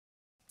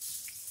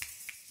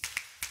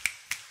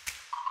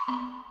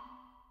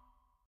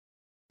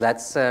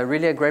That's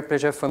really a great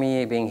pleasure for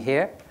me being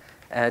here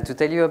to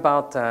tell you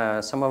about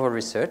some of our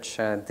research.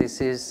 This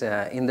is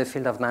in the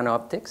field of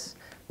nano-optics,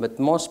 but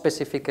more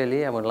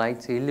specifically, I would like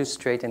to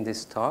illustrate in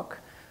this talk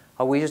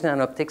how we use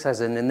nano-optics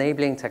as an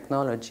enabling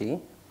technology,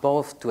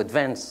 both to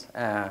advance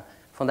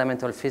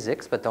fundamental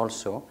physics, but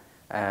also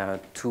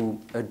to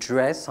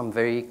address some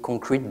very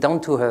concrete,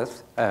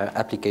 down-to-earth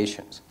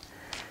applications.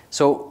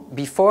 So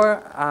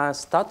before I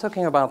start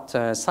talking about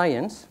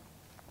science,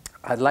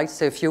 I'd like to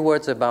say a few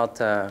words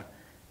about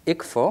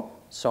ICFO,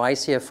 so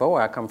ICFO,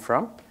 where I come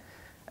from.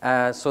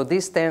 So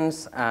this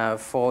stands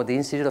for the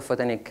Institute of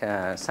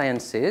Photonic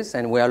Sciences,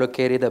 and we are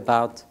located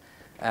about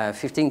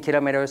 15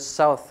 kilometers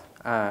south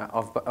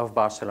of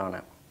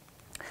Barcelona.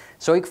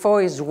 So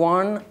ICFO is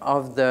one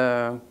of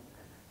the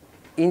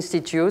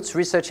institutes,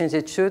 research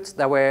institutes,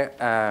 that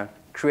were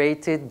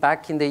created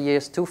back in the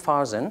years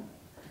 2000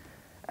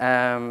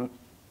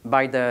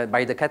 by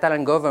the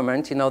Catalan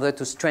government in order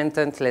to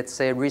strengthen, let's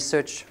say,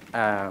 research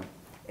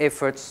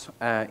efforts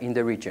in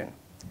the region.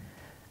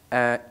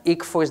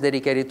 ICFO is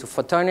dedicated to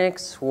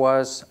photonics,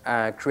 was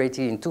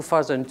created in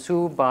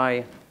 2002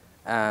 by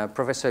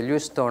Professor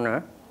Lewis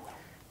Stoner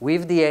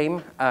with the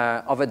aim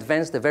of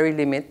advancing the very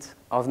limit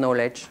of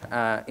knowledge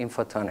in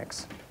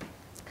photonics.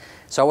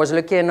 So I was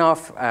lucky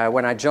enough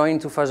when I joined in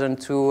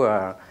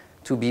 2002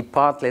 to be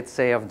part, let's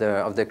say, of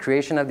the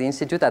creation of the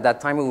institute. At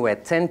that time, we were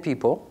 10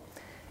 people.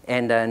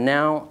 And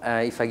now,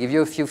 if I give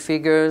you a few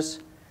figures,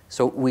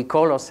 so we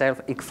call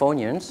ourselves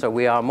ICFonians, so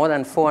we are more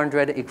than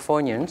 400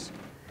 ICFonians.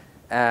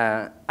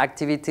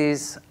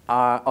 Activities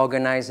are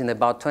organized in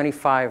about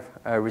 25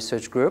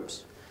 research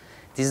groups.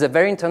 This is a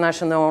very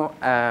international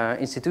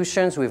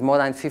institutions with more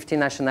than 50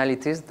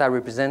 nationalities that are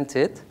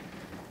represented.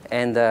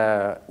 And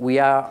we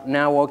are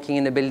now working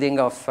in a building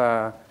of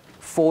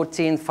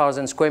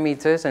 14,000 square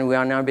meters, and we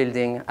are now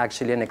building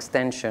actually an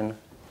extension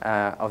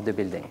of the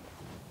building.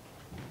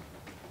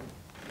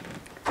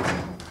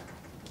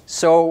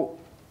 So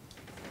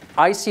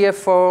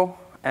ICFO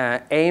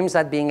aims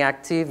at being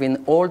active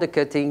in all the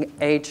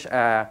cutting-edge,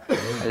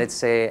 let's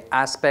say,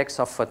 aspects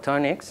of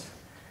photonics.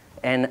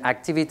 And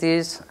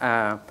activities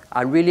are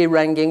really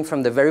ranging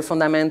from the very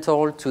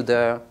fundamental to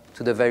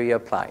the very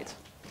applied.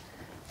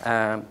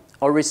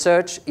 Our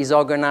research is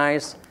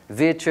organized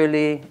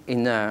virtually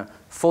in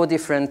 4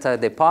 different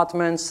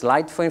departments: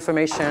 light for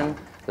information,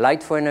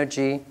 light for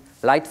energy,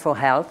 light for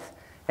health.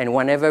 And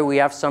whenever we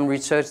have some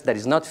research that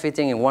is not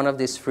fitting in one of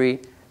these 3,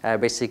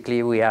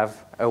 basically, we have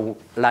a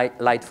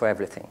light for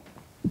everything.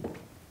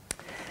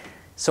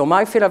 So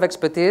my field of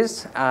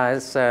expertise,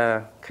 as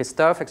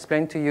Christophe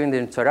explained to you in the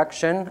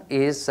introduction,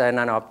 is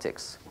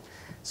nano-optics.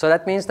 So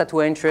that means that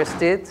we're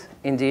interested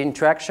in the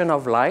interaction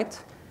of light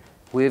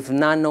with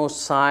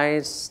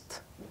nano-sized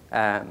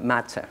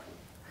matter.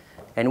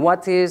 And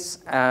what is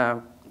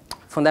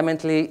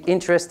fundamentally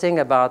interesting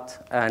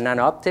about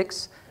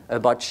nano-optics,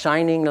 about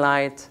shining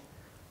light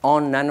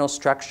on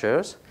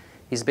nanostructures,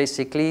 is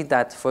basically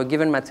that for a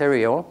given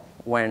material,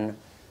 when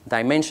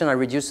dimensions are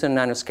reduced to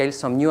nanoscale,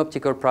 some new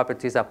optical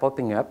properties are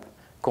popping up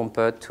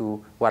compared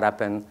to what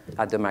happened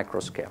at the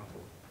microscale.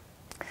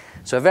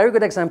 So a very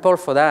good example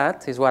for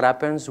that is what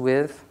happens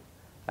with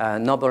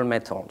noble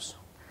metals.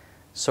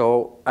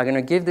 So I'm going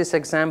to give this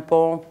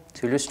example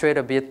to illustrate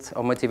a bit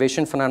of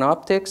motivation for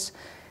nano-optics.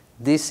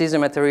 This is a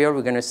material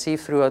we're going to see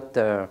throughout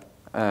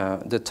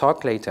the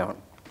talk later on.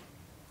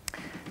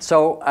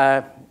 So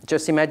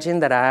just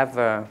imagine that I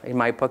have in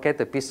my pocket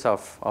a piece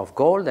of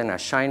gold, and I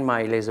shine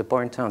my laser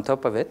pointer on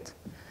top of it.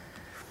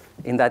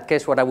 In that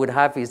case, what I would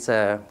have is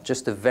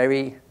just a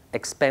very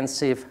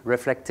expensive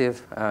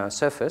reflective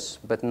surface,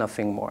 but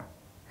nothing more.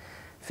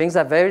 Things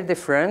are very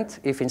different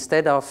if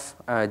instead of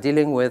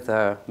dealing with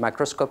a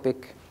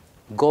macroscopic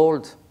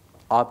gold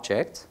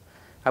object,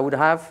 I would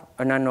have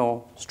a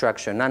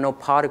nanostructure,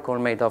 nanoparticle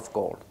made of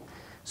gold.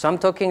 So I'm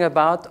talking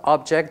about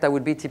objects that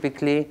would be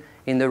typically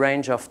in the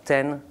range of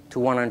 10 to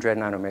 100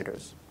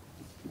 nanometers.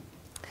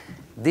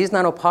 These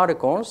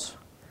nanoparticles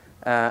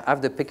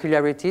have the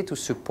peculiarity to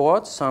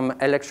support some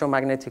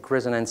electromagnetic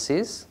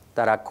resonances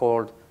that are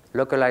called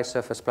localized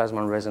surface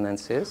plasmon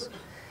resonances.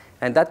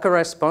 And that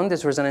corresponds,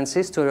 these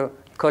resonances, to a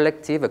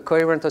collective, a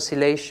coherent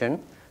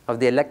oscillation of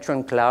the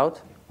electron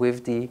cloud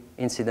with the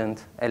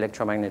incident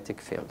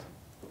electromagnetic field.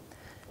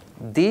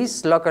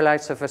 This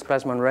localized surface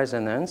plasmon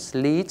resonance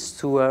leads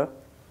to a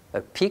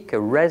peak, a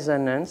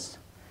resonance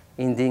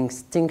in the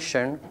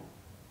extinction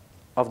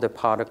of the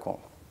particle.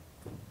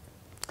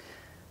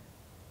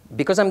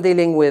 Because I'm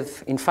dealing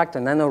with, in fact, a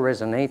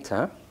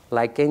nanoresonator,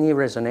 like any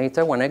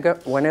resonator,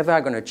 whenever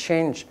I'm going to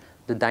change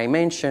the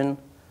dimension,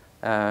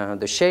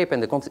 the shape,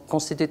 and the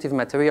constitutive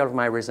material of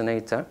my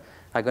resonator,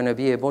 I'm going to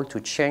be able to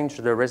change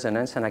the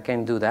resonance, and I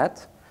can do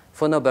that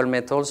for noble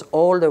metals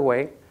all the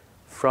way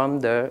from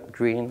the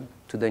green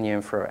to the near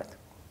infrared.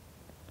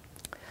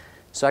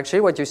 So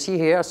actually what you see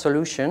here are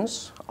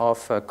solutions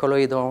of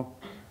colloidal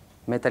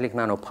metallic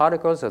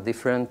nanoparticles of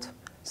different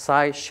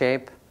size,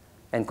 shape,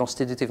 and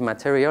constitutive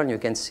material. And you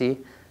can see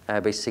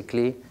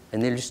basically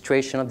an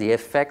illustration of the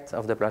effect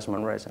of the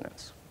plasmon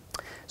resonance.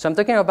 So I'm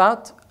talking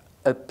about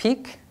a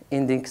peak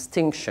in the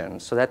extinction.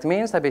 So that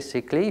means that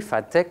basically if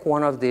I take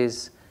one of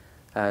these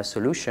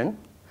solution,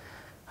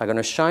 I'm going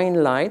to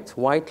shine light,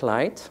 white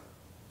light,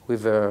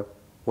 with a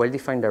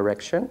well-defined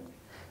direction,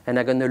 and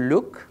I'm going to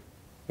look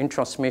in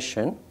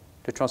transmission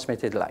the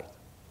transmitted light.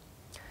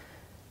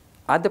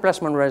 At the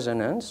plasmon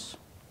resonance,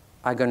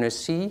 I'm going to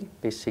see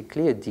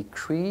basically a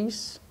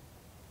decrease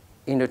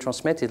in the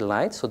transmitted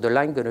light, so the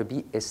light is going to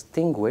be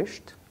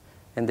extinguished,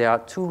 and there are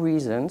two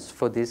reasons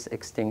for this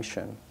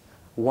extinction.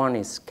 One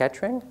is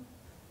scattering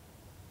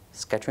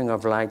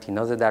of light in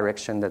other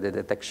direction than the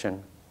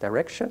detection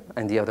direction,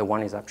 and the other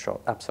one is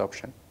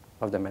absorption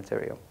of the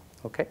material.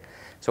 Okay?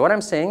 So what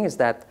I'm saying is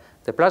that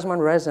the plasmon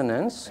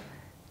resonance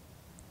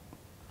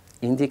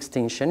in the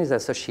extinction is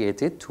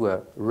associated to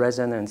a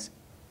resonance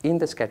in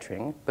the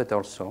scattering, but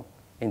also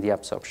in the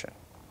absorption.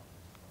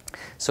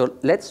 So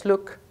let's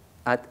look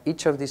at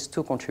each of these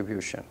two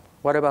contributions.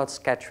 What about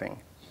scattering?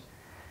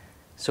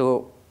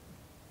 So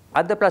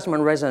at the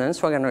plasmon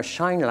resonance, we're going to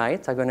shine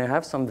light. I'm going to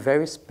have some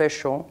very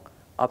special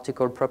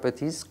optical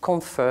properties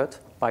conferred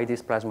by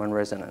this plasmon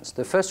resonance.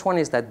 The first one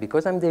is that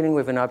because I'm dealing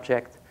with an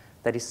object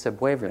that is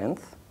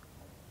subwavelength,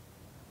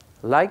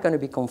 light is going to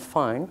be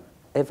confined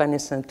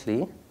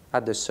evanescently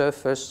at the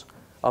surface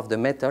of the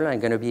metal. I'm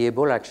going to be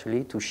able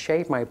actually to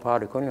shape my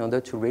particle in order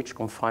to reach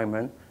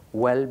confinement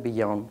well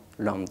beyond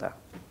lambda.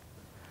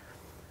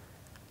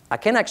 I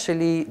can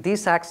actually,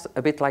 this acts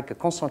a bit like a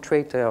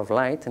concentrator of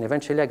light, and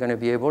eventually I'm going to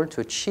be able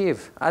to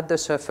achieve at the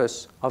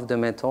surface of the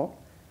metal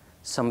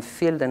some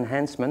field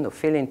enhancement or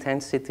field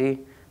intensity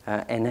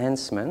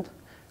enhancement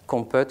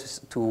compared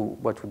to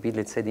what would be,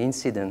 let's say, the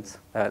incident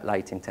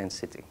light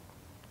intensity.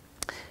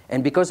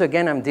 And because,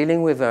 again, I'm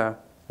dealing with an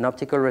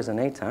optical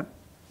resonator,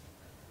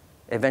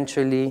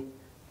 eventually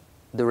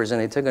the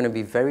resonator is going to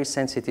be very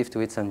sensitive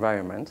to its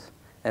environment,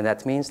 and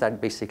that means that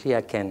basically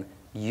I can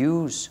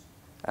use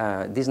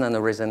this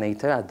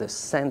nanoresonator as the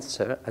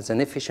sensor, as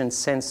an efficient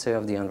sensor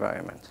of the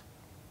environment.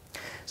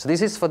 So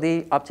this is for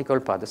the optical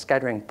part, the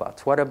scattering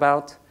part. What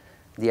about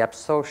the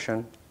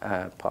absorption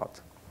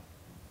part?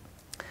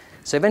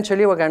 So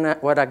eventually what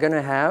I'm going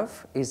to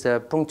have is a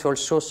punctual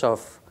source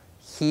of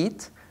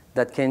heat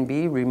that can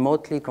be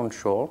remotely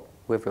controlled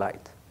with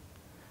light.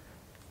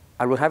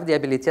 I will have the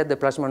ability at the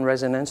plasmon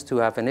resonance to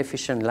have an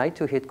efficient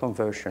light-to-heat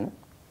conversion.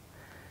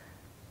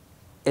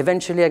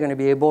 Eventually, I'm going to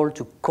be able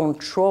to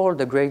control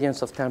the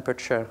gradients of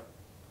temperature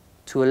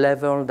to a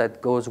level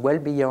that goes well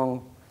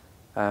beyond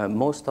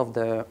most of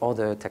the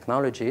other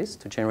technologies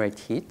to generate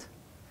heat.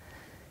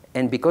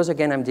 And because,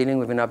 again, I'm dealing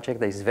with an object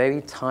that is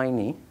very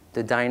tiny,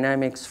 the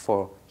dynamics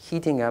for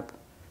heating up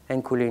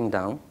and cooling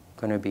down are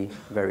going to be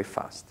very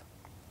fast.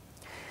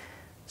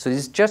 So this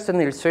is just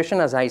an illustration,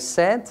 as I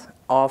said,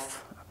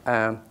 of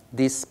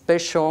these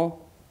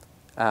special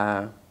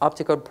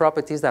optical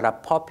properties that are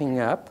popping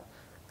up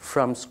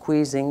from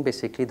squeezing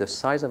basically the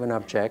size of an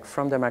object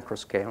from the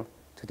macroscale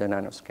to the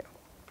nanoscale.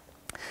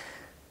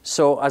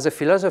 So as a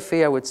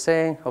philosophy, I would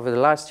say over the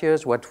last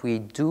years, what we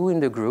do in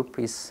the group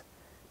is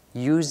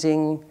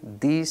using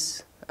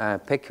these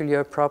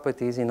peculiar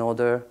properties in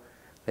order,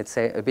 let's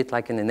say, a bit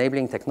like an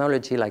enabling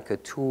technology, like a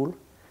tool,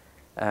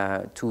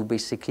 to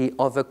basically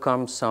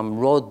overcome some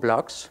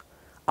roadblocks,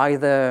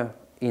 either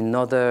in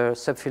other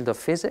subfields of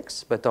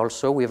physics, but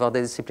also with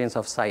other disciplines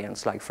of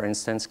science, like, for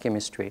instance,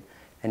 chemistry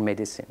and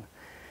medicine.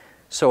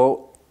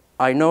 So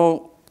I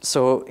know,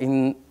 so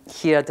in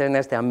here at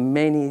NS, there are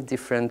many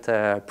different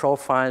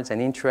profiles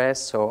and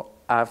interests. So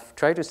I've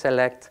tried to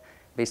select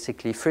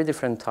basically 3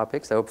 different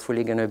topics that are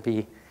hopefully going to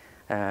be,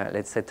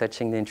 let's say,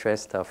 touching the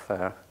interest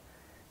of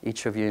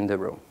each of you in the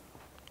room.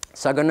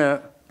 So I'm going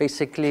to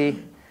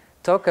basically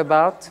talk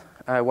about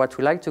what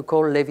we like to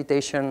call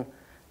levitation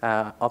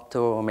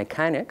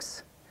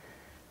optomechanics.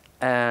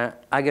 I'm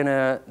going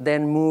to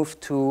then move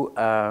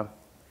to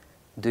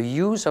the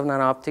use of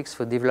nano-optics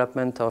for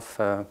development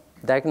of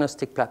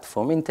diagnostic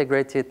platform,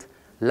 integrated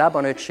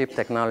lab-on-a-chip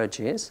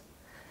technologies.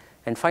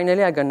 And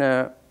finally, I'm going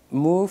to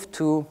move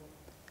to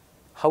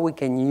how we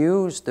can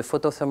use the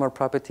photothermal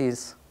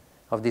properties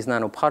of this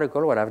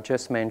nanoparticle, what I've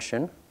just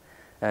mentioned,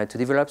 to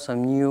develop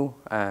some new,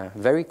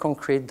 very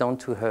concrete,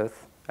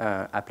 down-to-earth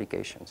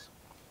applications.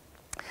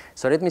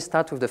 So let me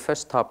start with the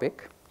first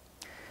topic.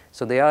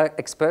 So there are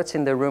experts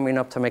in the room in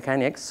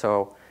optomechanics,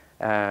 so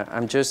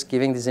I'm just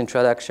giving this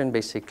introduction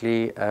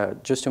basically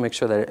just to make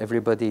sure that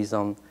everybody is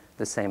on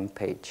the same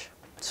page.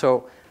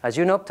 So as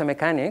you know,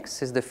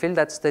 optomechanics is the field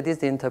that studies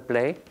the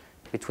interplay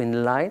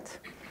between light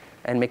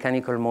and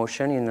mechanical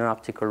motion in an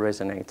optical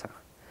resonator.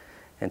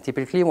 And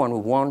typically, when we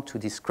want to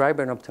describe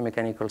an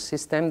optomechanical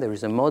system, there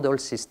is a model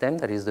system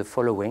that is the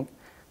following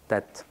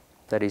that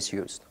is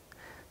used.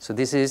 So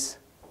this is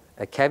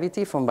a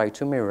cavity formed by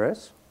 2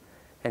 mirrors,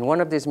 and one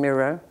of these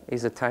mirrors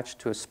is attached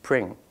to a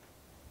spring,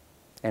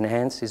 and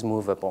hence is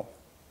movable.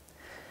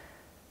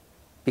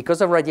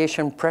 Because of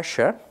radiation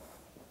pressure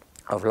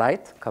of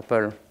light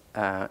coupled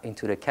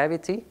into the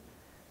cavity,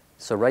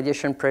 so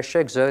radiation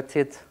pressure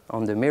exerted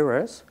on the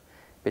mirrors,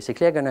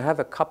 basically I'm going to have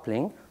a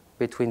coupling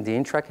between the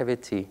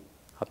intracavity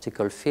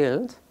optical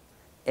field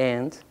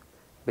and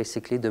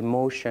basically the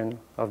motion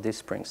of these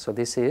springs. So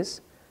this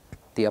is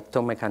the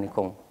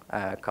optomechanical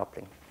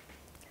coupling.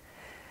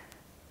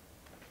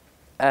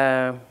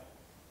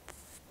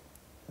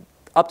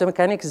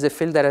 Optomechanics is a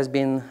field that has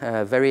been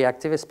very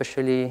active,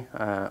 especially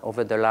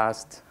over the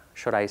last,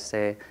 should I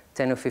say,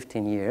 10 or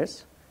 15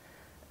 years,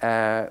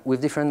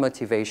 with different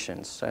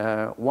motivations.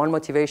 One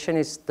motivation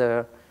is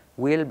the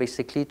will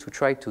basically to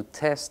try to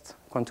test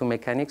quantum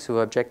mechanics to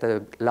object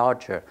a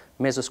larger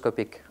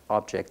mesoscopic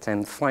object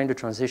and find the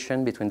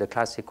transition between the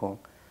classical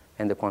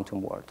and the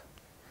quantum world.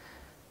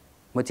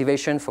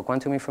 Motivation for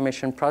quantum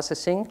information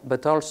processing,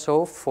 but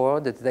also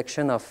for the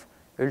detection of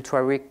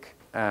ultra-weak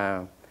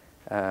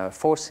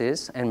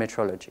forces and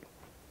metrology.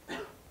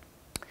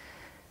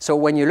 So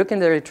when you look in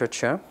the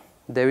literature,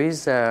 there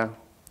is a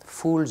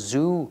full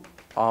zoo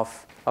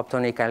of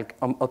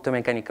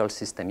optomechanical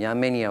systems. Yeah,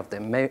 many of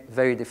them,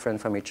 very different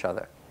from each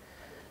other.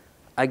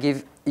 I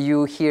give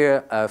you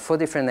here 4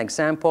 different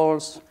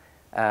examples.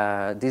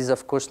 This is,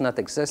 of course, not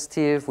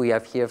exhaustive. We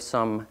have here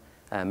some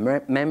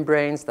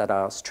membranes that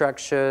are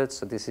structured.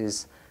 So this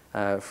is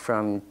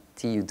from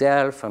TU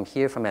Delft, from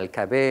here, from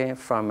LKB,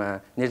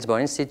 from Niels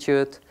Bohr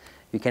Institute.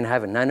 You can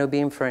have a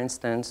nanobeam, for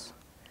instance.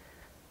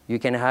 You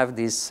can have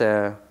these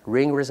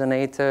ring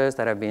resonators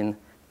that have been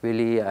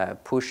really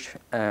pushed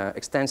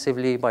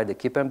extensively by the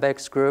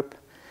Kippenbeck's group.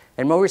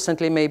 And more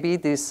recently, maybe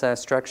these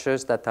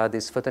structures that are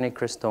these photonic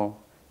crystal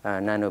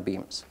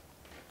nanobeams.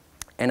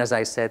 And as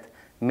I said,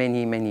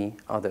 many, many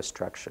other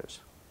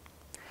structures.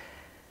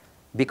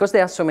 Because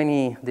there are so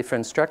many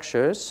different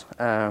structures,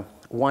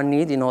 one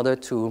need, in order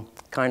to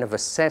kind of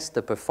assess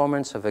the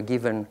performance of a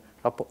given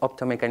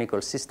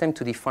optomechanical system,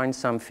 to define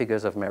some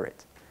figures of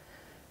merit.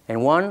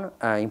 And one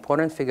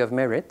important figure of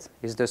merit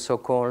is the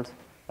so-called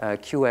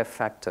QF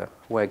factor,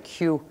 where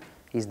Q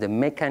is the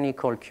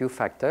mechanical Q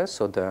factor,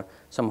 so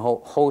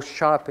somehow how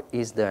sharp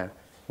is the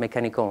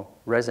mechanical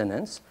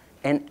resonance,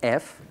 and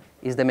F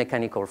is the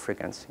mechanical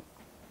frequency.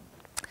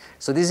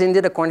 So this is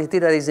indeed a quantity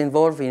that is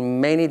involved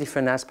in many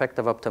different aspects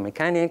of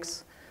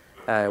optomechanics.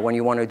 When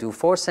you want to do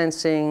force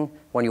sensing,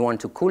 when you want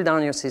to cool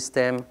down your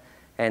system,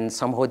 and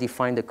somehow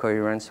define the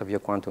coherence of your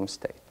quantum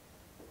state.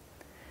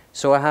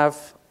 So I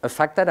have a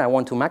factor that I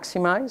want to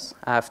maximize.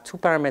 I have 2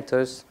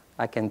 parameters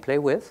I can play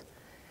with.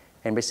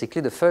 And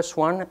basically, the first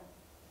one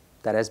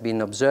that has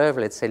been observed,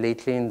 let's say,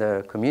 lately in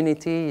the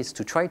community, is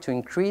to try to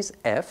increase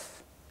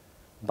F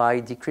by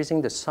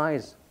decreasing the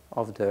size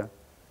of the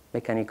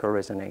mechanical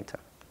resonator.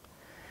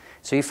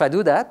 So if I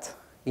do that,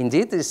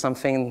 indeed, this is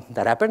something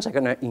that happens. I'm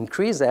going to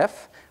increase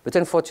F, but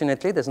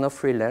unfortunately, there's no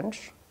free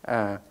lunch.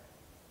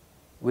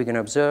 We're going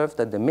to observe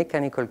that the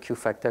mechanical Q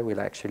factor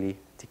will actually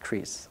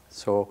decrease.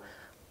 So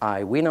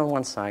I win on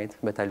one side,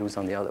 but I lose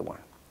on the other one.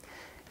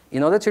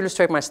 In order to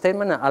illustrate my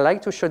statement, I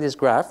like to show this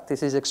graph.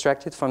 This is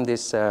extracted from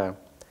this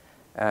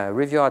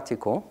review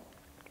article,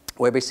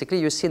 where basically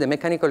you see the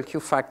mechanical Q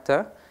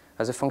factor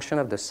as a function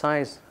of the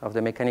size of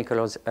the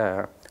mechanical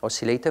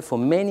oscillator for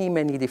many,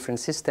 many different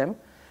systems,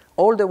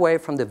 all the way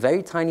from the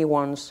very tiny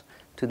ones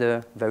to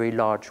the very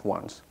large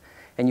ones.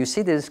 And you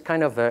see this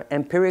kind of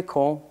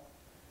empirical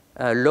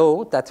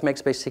law that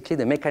makes basically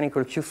the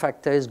mechanical Q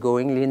factor is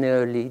going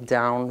linearly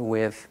down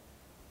with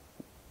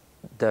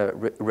the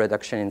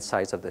reduction in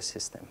size of the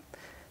system.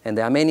 And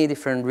there are many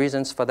different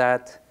reasons for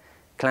that: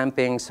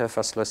 clamping,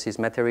 surface losses,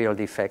 material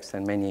defects,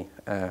 and many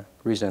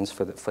reasons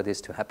for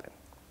this to happen.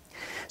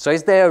 So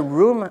is there a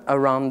room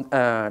around,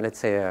 let's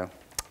say,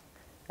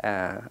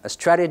 a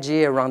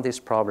strategy around this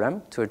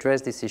problem to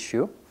address this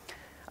issue?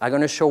 I'm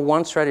going to show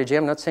one strategy.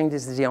 I'm not saying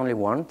this is the only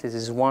one. This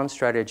is one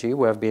strategy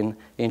we have been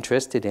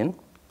interested in.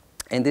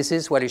 And this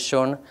is what is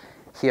shown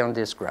here on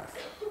this graph.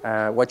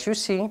 What you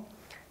see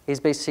is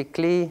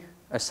basically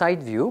a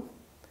side view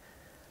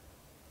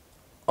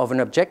of an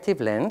objective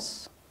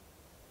lens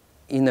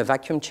in a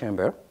vacuum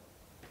chamber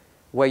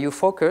where you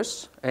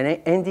focus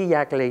an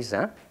ND-YAG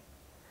laser.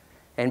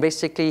 And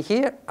basically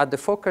here, at the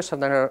focus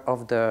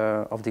of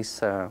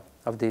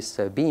this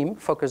beam,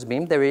 focus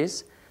beam, there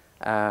is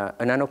a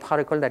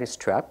nanoparticle that is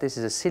trapped. This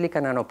is a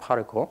silicon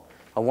nanoparticle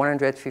of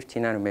 150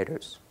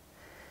 nanometers.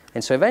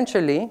 And so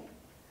eventually,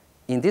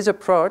 in this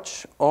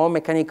approach, our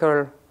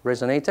mechanical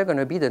resonator going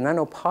to be the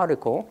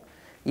nanoparticle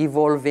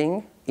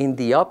evolving in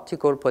the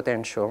optical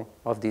potential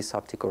of this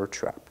optical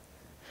trap.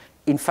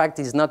 In fact,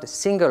 it's not a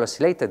single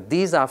oscillator.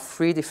 These are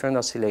 3 different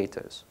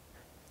oscillators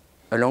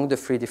along the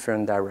 3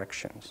 different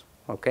directions.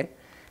 Okay?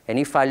 And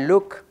if I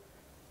look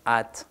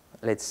at,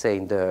 let's say,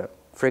 in the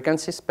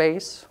frequency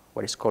space,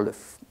 what is called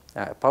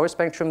the power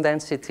spectrum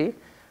density,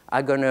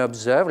 I'm going to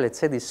observe, let's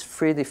say, these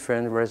 3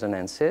 different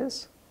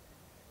resonances.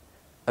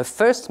 A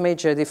first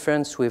major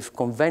difference with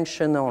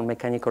conventional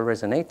mechanical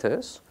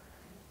resonators,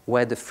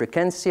 where the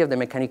frequency of the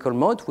mechanical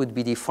mode would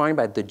be defined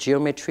by the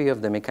geometry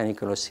of the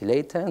mechanical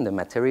oscillator and the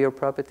material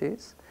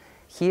properties.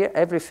 Here,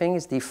 everything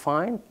is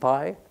defined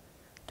by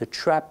the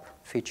trap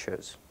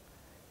features.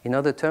 In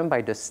other terms,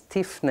 by the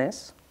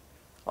stiffness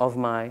of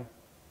my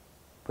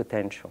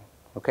potential.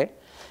 Okay?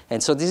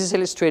 And so this is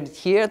illustrated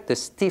here. The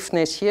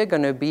stiffness here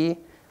going to be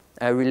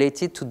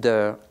related to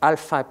the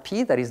alpha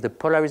p, that is the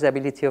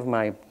polarizability of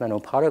my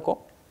nanoparticle,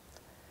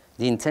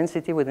 the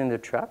intensity within the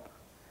trap,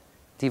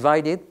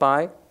 divided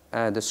by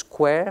the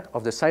square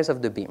of the size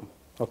of the beam.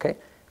 Okay?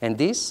 And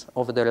this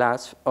over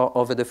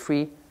the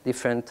three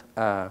different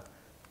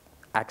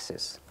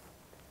axes.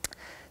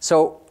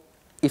 So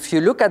if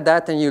you look at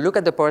that and you look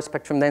at the power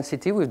spectrum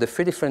density with the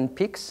three different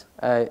peaks,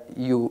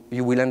 you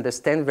will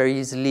understand very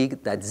easily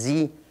that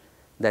Z,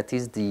 that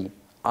is the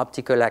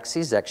optical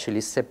axis, is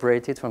actually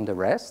separated from the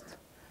rest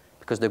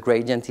because the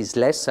gradient is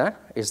less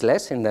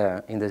in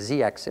the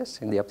Z axis,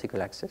 in the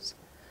optical axis.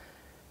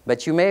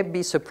 But you may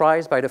be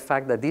surprised by the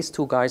fact that these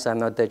two guys are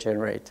not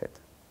degenerated.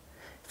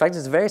 In fact,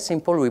 it's very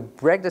simple. We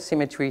break the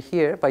symmetry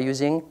here by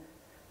using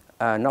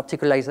an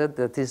optical laser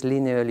that is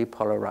linearly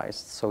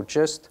polarized. So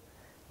just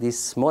this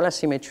small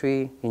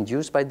asymmetry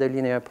induced by the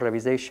linear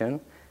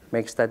polarization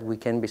makes that we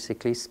can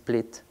basically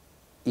split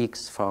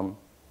X from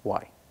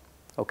Y.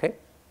 Okay?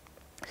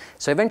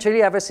 So eventually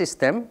you have a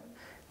system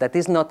that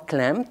is not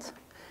clamped.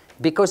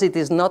 Because it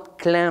is not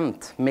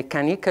clamped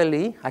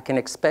mechanically, I can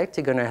expect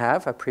you're going to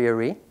have, a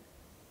priori,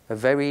 a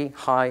very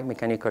high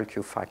mechanical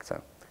Q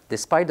factor,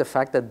 despite the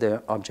fact that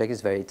the object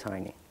is very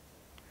tiny.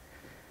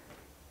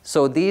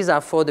 So these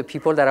are for the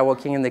people that are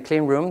working in the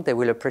clean room. They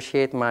will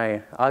appreciate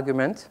my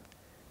argument.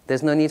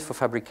 There's no need for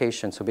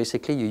fabrication. So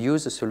basically, you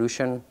use a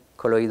solution,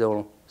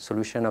 colloidal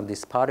solution of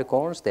these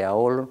particles. They are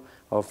all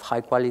of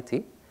high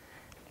quality.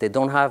 They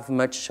don't have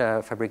much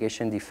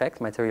fabrication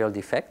defect, material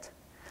defect.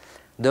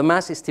 The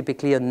mass is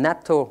typically a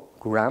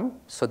natogram.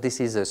 So this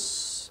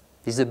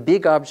is a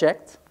big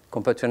object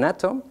compared to an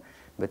atom,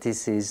 but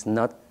this is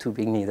not too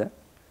big neither.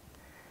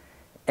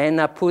 And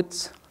I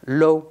put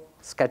low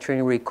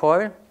scattering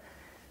recoil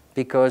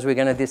because we're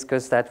going to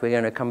discuss that. We're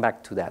going to come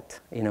back to that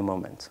in a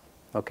moment,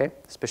 okay?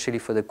 Especially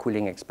for the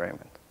cooling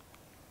experiment.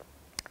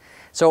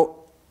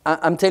 So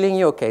I'm telling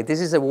you, okay,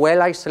 this is a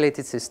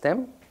well-isolated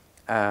system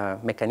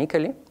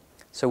mechanically.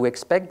 So we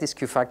expect this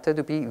Q factor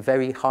to be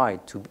very high,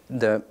 to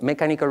the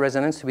mechanical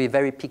resonance to be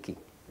very peaky.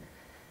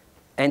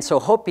 And so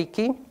how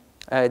peaky?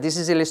 This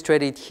is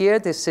illustrated here.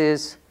 This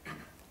is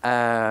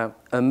a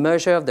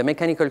measure of the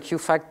mechanical Q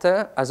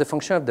factor as a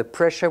function of the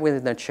pressure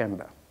within the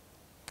chamber.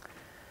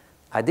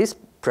 At these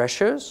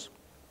pressures,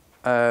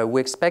 we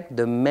expect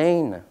the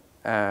main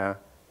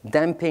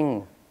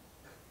damping,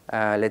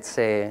 let's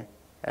say,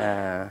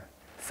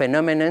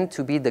 phenomenon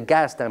to be the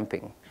gas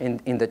damping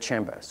in the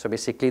chamber. So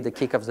basically the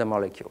kick of the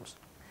molecules.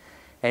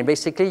 And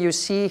basically you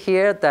see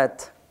here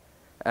that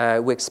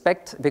we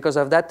expect, because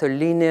of that, a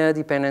linear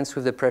dependence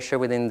with the pressure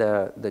within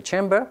the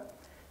chamber.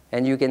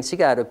 And you can see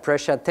that at a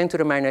pressure 10 to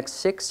the minus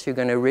 6, you're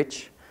going to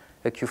reach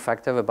a Q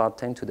factor of about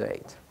 10 to the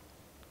 8.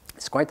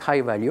 It's quite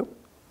high value.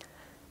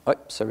 Oh,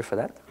 sorry for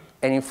that.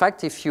 And in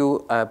fact, if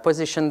you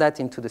position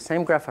that into the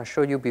same graph I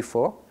showed you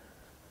before,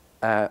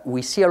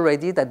 we see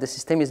already that the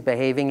system is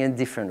behaving in a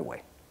different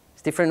way.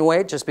 It's a different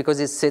way just because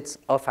it sits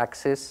off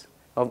axis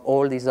of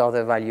all these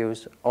other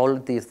values, all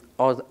these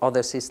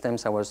other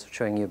systems I was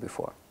showing you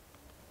before.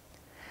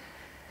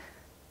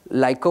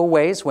 Like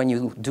always, when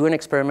you do an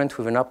experiment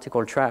with an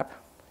optical trap,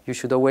 you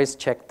should always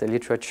check the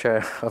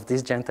literature of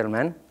this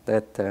gentleman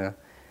that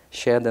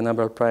shared the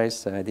Nobel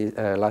Prize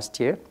last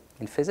year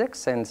in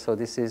physics. And so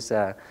this is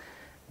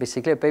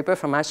basically a paper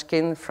from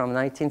Ashkin from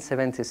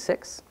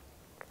 1976.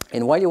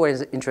 And while he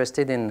was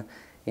interested in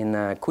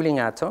cooling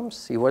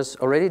atoms, he was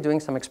already doing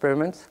some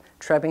experiments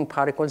trapping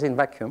particles in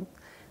vacuum.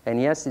 And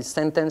he has this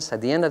sentence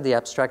at the end of the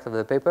abstract of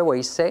the paper where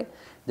he says,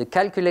 the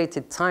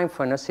calculated time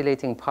for an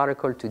oscillating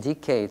particle to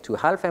decay to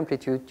half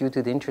amplitude due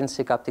to the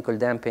intrinsic optical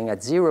damping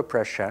at zero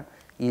pressure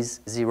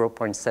is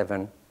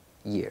 0.7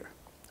 year.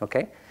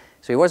 Okay?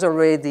 So he was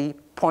already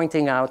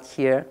pointing out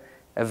here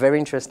a very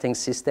interesting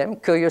system.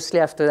 Curiously,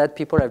 after that,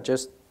 people have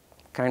just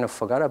kind of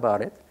forgot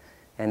about it.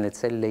 And let's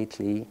say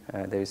lately,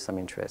 there is some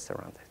interest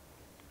around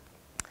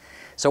it.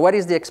 So what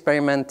is the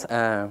experiment,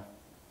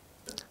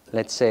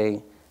 let's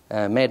say,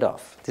 made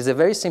of? It is a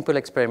very simple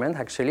experiment,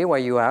 actually, where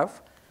you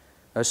have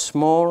a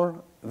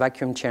small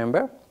vacuum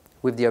chamber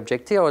with the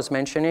objective I was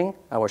mentioning,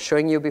 I was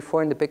showing you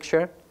before in the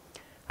picture.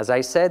 As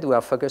I said, we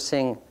are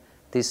focusing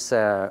this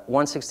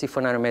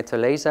 164 nanometer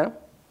laser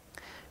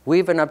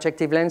with an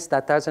objective lens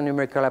that has a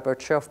numerical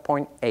aperture of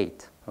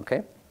 0.8.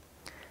 Okay?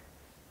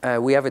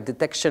 We have a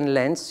detection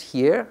lens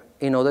here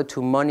in order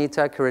to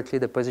monitor accurately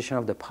the position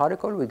of the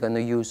particle. We're going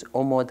to use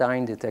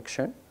homodyne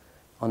detection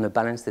on a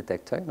balance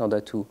detector in order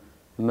to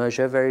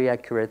measure very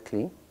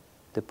accurately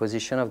the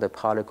position of the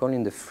particle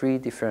in the three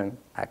different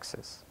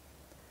axes.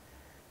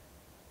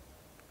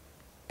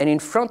 And in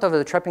front of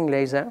the trapping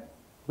laser,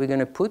 we're going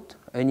to put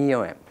an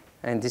EOM.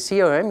 And this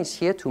EOM is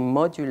here to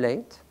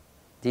modulate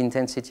the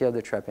intensity of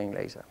the trapping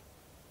laser.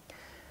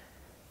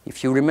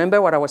 If you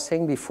remember what I was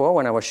saying before,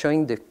 when I was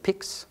showing the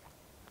peaks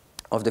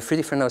of the three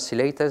different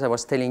oscillators, I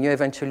was telling you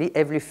eventually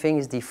everything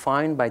is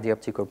defined by the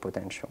optical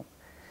potential.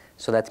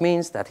 So that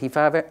means that if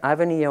I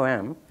have an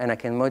EOM and I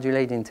can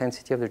modulate the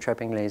intensity of the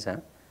trapping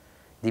laser,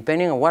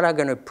 depending on what I'm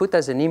going to put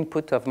as an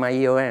input of my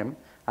EOM,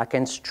 I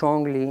can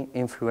strongly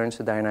influence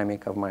the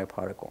dynamic of my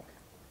particle.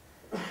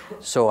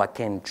 So I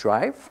can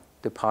drive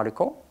the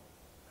particle,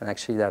 and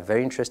actually there are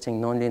very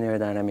interesting nonlinear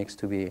dynamics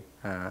to be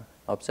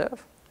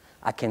observed.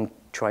 I can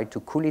try to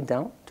cool it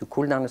down, to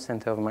cool down the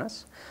center of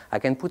mass. I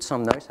can put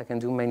some noise. I can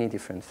do many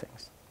different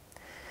things.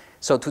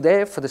 So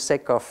today, for the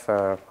sake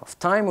of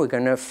time, we're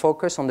going to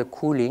focus on the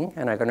cooling,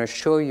 and I'm going to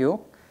show you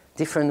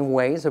different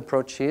ways,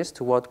 approaches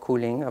toward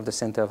cooling of the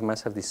center of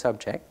mass of the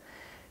subject,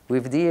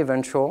 with the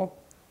eventual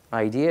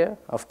idea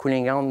of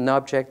cooling down an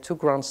object to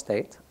ground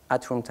state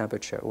at room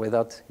temperature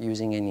without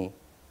using any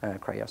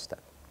cryostat.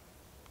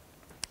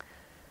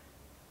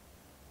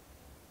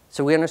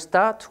 So we're going to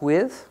start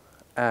with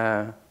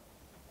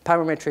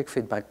parametric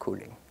feedback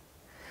cooling.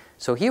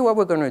 So here what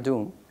we're going to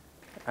do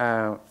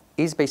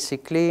is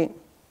basically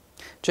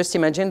just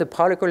imagine the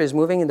particle is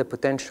moving in the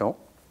potential.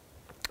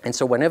 And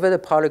so whenever the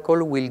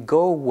particle will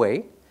go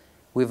away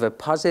with a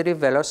positive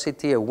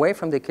velocity away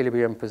from the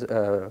equilibrium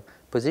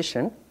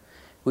position,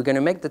 we're going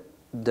to make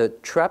the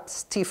trap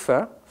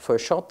stiffer for a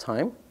short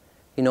time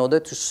in order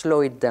to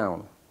slow it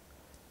down.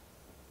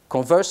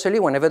 Conversely,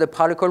 whenever the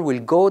particle will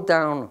go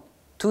down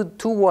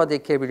toward the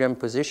equilibrium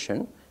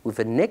position with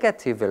a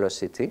negative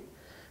velocity,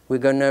 we're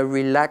going to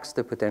relax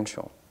the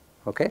potential.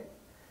 Okay?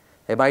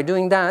 And by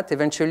doing that,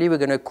 eventually we're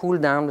going to cool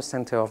down the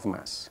center of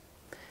mass.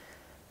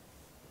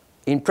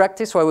 In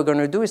practice, what we're going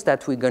to do is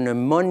that we're going to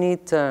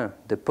monitor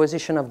the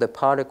position of the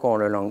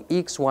particle along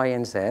X, Y,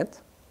 and Z.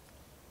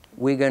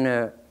 We're going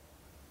to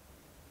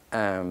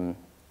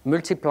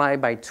multiply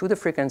by 2 the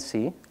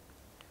frequency,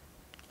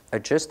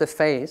 adjust the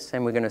phase,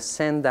 and we're going to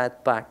send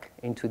that back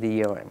into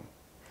the EOM.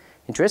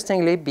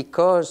 Interestingly,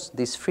 because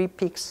these 3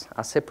 peaks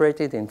are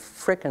separated in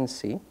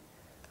frequency,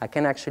 I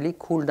can actually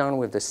cool down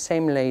with the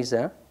same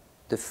laser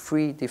the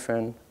 3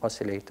 different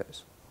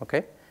oscillators.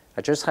 Okay?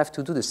 I just have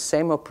to do the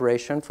same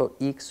operation for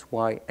X,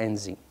 Y, and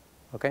Z.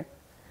 Okay?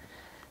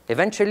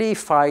 Eventually,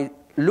 if I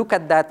look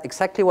at that,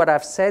 exactly what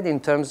I've said in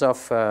terms of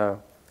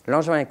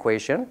Langevin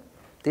equation,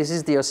 this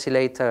is the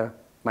oscillator,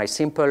 my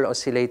simple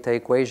oscillator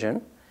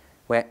equation,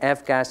 where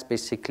F gas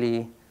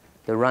basically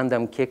the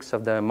random kicks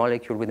of the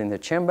molecule within the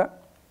chamber.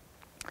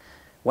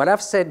 What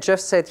I've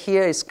just said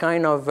here is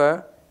kind of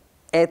a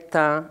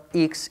eta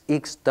x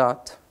x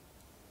dot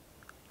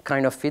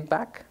kind of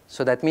feedback.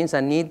 So that means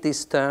I need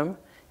this term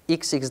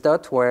x x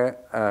dot,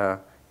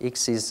 where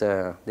x is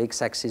the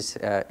x-axis,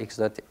 x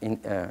dot,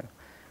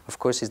 of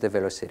course, is the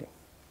velocity.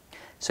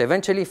 So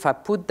eventually, if I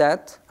put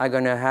that, I'm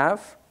going to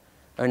have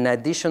an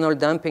additional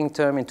damping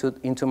term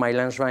into my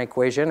Langevin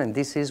equation, and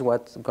this is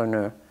what's going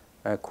to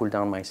cool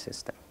down my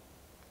system.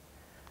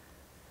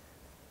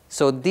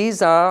 So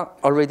these are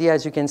already,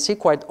 as you can see,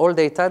 quite old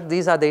data.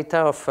 These are data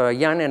of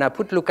Jan, and I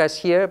put Lucas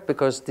here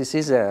because this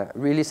is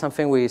really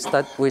something we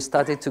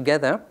started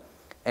together.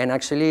 And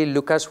actually,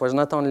 Lucas was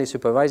not only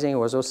supervising, he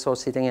was also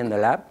sitting in the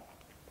lab.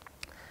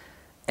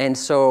 And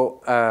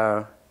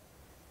so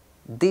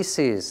this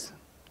is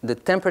the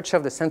temperature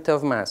of the center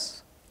of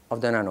mass of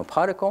the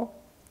nanoparticle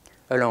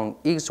along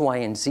X, Y,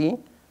 and Z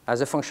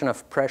as a function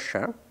of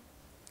pressure.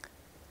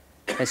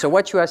 And so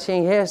what you are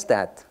seeing here is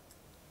that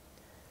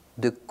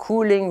the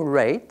cooling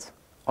rate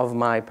of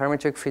my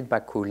parametric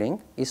feedback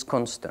cooling is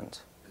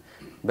constant.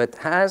 But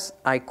as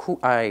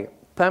I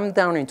pump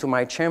down into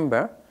my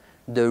chamber,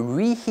 the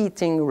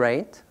reheating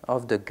rate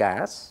of the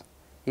gas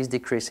is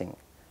decreasing.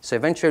 So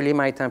eventually,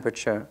 my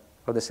temperature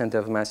of the center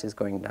of mass is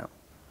going down.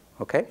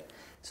 Okay?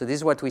 So this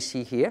is what we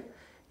see here.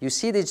 You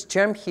see this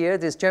jump here.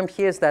 This jump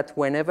here is that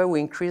whenever we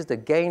increase the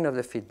gain of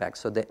the feedback,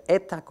 so the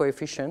eta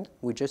coefficient,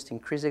 we just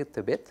increase it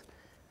a bit,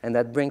 and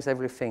that brings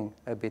everything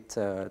a bit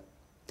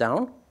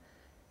down.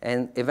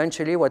 And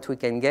eventually, what we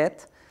can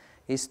get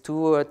is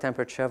to a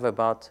temperature of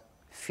about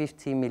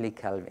 50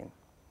 millikelvin.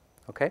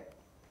 Okay?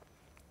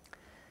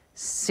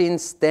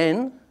 Since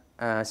then,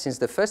 since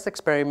the first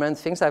experiment,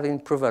 things have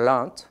improved a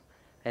lot.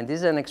 And this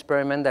is an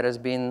experiment that has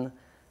been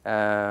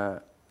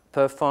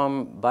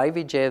performed by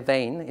Vijay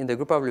Vain in the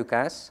group of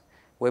Lucas,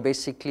 where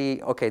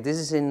basically, okay, this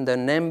is in the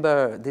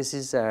number, this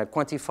is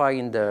quantified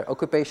in the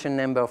occupation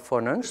number of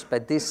phonons,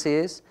 but this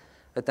is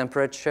a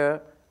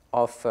temperature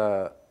of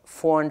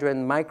 400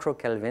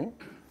 microkelvin.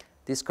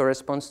 This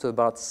corresponds to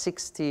about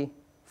 60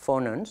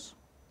 phonons.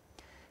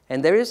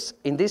 And there is,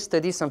 in this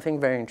study, something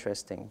very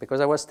interesting,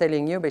 because I was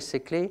telling you,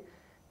 basically,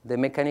 the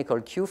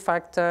mechanical Q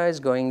factor is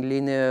going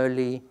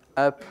linearly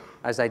up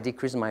as I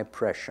decrease my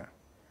pressure.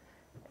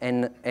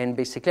 And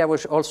basically, I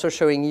was also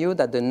showing you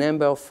that the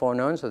number of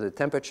phonons, or the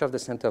temperature of the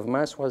center of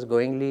mass, was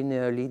going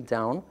linearly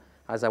down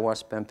as I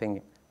was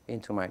pumping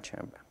into my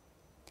chamber.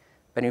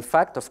 But in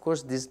fact, of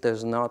course, this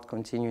does not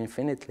continue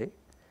infinitely.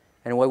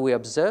 And what we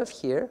observe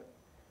here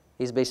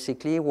is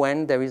basically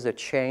when there is a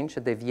change, a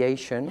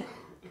deviation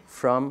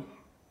from,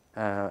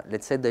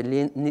 let's say, the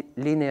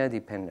linear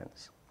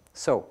dependence.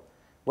 So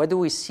what do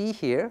we see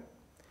here?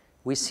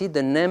 We see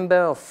the number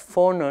of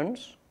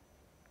phonons,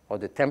 or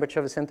the temperature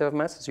of the center of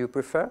mass, as you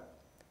prefer,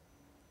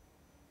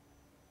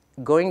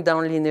 going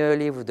down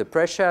linearly with the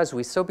pressure, as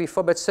we saw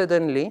before, but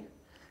suddenly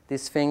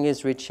this thing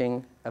is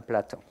reaching a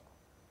plateau.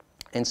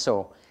 And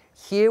so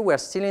here we're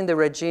still in the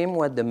regime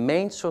where the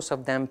main source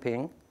of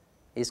damping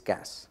is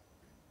gas.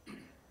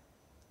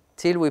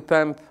 Till we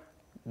pump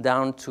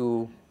down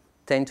to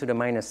 10 to the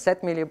minus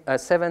 7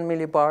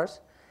 millibars.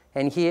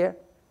 And here,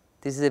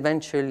 this is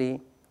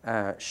eventually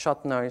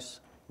shot noise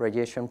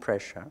radiation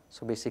pressure.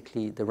 So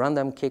basically, the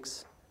random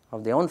kicks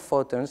of the own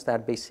photons that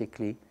are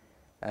basically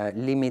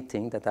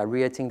limiting, that are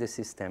reacting the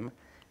system,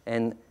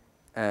 and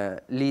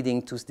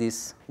leading to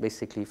this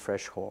basically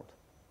threshold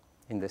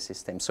in the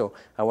system. So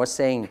I was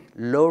saying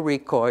low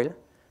recoil,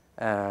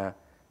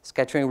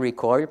 scattering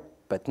recoil,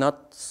 but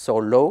not so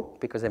low,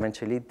 because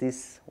eventually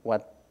this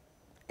what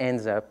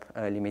ends up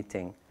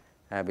limiting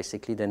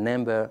basically the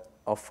number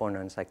of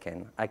phonons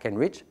I can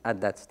reach at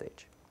that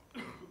stage.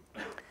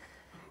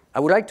 I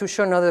would like to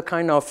show another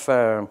kind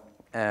of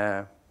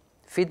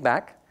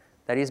feedback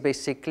that is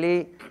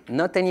basically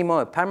not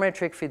anymore a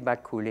parametric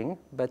feedback cooling,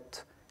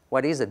 but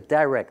what is a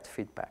direct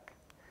feedback.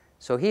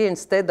 So here,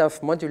 instead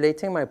of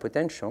modulating my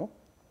potential,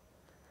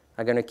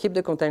 I'm going to keep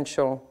the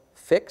potential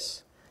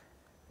fixed.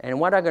 And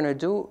what I'm going to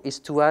do is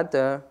to add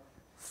a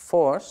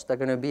force that's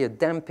going to be a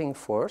damping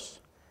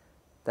force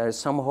that will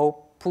somehow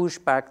push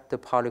back the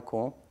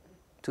particle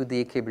to the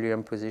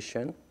equilibrium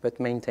position, but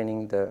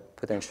maintaining the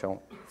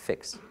potential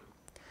fixed.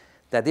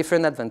 There are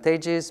different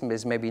advantages.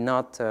 There's maybe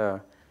not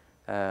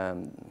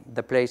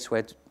the place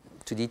where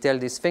to detail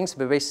these things,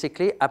 but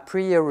basically, a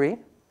priori,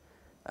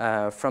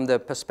 from the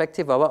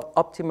perspective of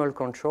optimal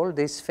control,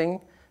 this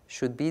thing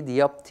should be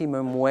the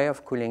optimum way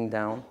of cooling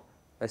down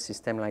a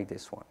system like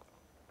this one.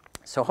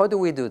 So how do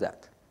we do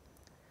that?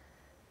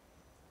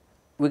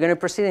 We're going to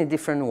proceed in a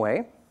different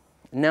way.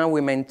 Now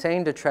we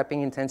maintain the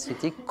trapping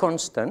intensity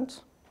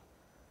constant.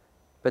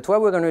 But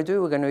what we're going to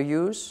do, we're going to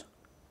use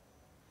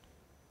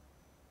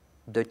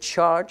the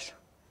charge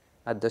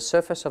at the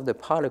surface of the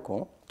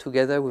particle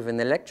together with an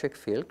electric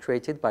field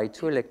created by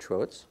two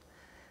electrodes.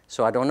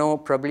 So I don't know,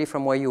 probably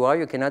from where you are,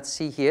 you cannot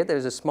see here.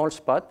 There's a small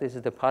spot. This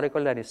is the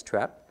particle that is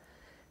trapped.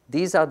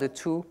 These are the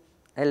two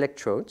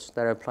electrodes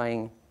that are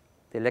applying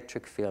the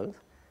electric field.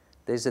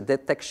 There's a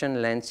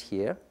detection lens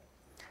here.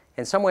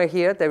 And somewhere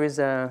here, there is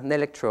an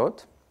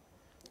electrode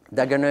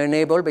that's going to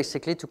enable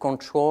basically to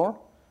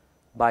control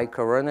by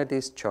corona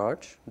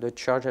discharge the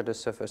charge at the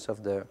surface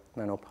of the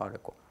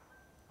nanoparticle.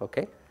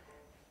 Okay?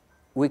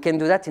 We can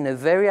do that in a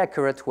very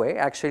accurate way.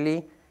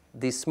 Actually,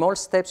 these small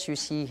steps you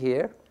see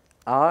here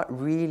are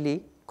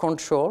really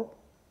control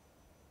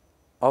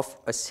of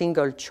a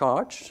single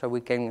charge. So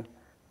we can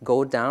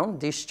go down,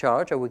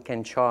 discharge, or we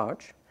can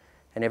charge.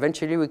 And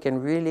eventually, we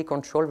can really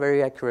control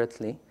very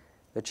accurately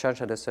the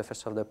charge at the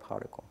surface of the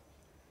particle.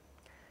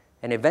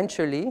 And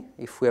eventually,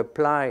 if we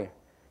apply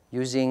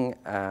using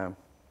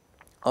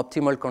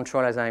optimal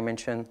control, as I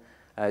mentioned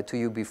to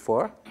you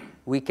before,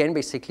 we can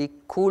basically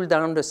cool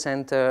down the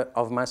center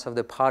of mass of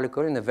the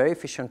particle in a very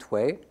efficient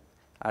way.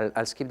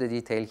 I'll skip the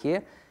detail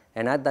here.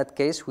 And at that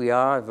case, we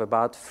are at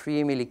about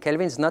 3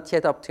 millikelvin. It's not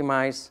yet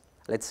optimized.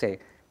 Let's say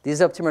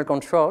this is optimal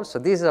control. So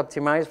this is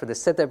optimized, but the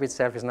setup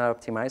itself is not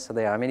optimized. So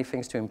there are many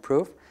things to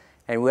improve.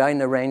 And we are in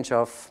the range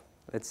of,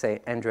 let's say,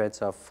 hundreds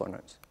of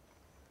phonons.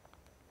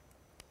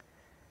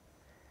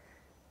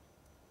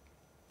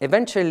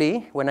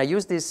 Eventually, when I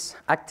use these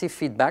active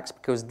feedbacks,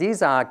 because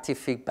these are active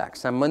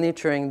feedbacks, I'm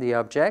monitoring the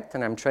object,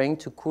 and I'm trying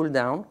to cool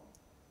down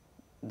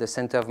the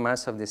center of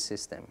mass of this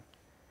system.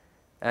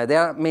 There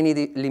are many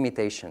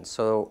limitations.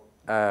 So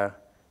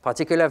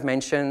particularly, I've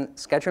mentioned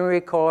scattering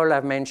recoil.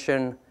 I've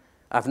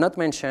not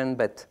mentioned,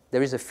 but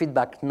there is a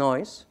feedback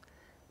noise.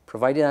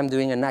 Provided I'm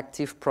doing an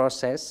active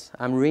process,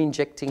 I'm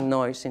re-injecting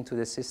noise into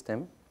the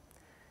system,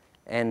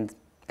 and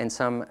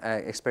some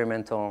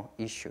experimental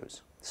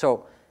issues.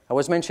 So I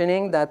was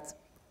mentioning that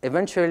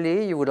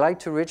eventually you would like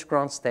to reach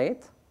ground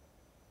state,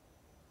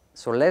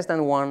 so less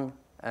than 1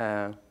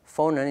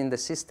 phonon in the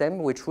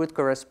system, which would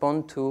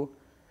correspond to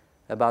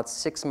about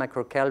 6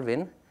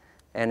 microkelvin.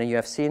 And you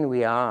have seen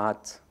we are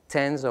at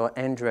tens or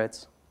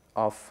hundreds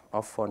of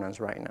phonons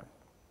right now.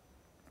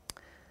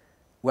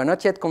 We're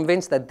not yet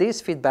convinced that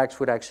these feedbacks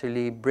would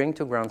actually bring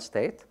to ground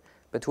state,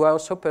 but we're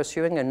also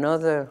pursuing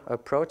another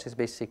approach, is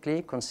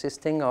basically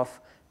consisting of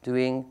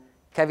doing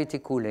cavity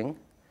cooling,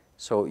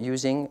 so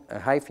using a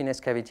high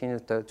finesse cavity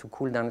to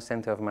cool down the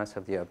center of mass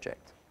of the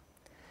object.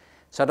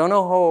 So I don't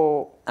know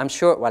how, I'm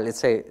sure, well, let's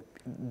say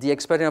the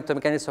expert in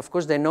optomechanics, of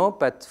course, they know,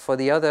 but for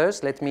the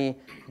others, let me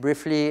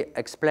briefly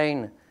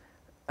explain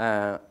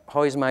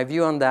how is my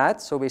view on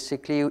that. So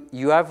basically,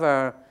 you have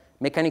a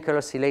mechanical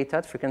oscillator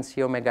at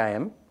frequency omega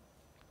m.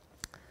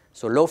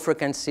 So low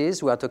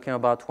frequencies, we are talking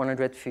about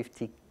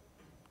 150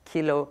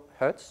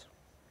 kilohertz.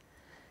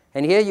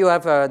 And here you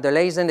have the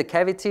laser in the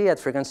cavity at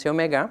frequency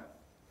omega.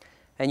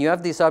 And you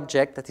have this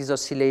object that is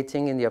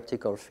oscillating in the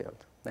optical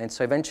field. And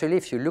so eventually,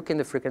 if you look in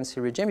the frequency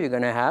regime, you're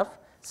going to have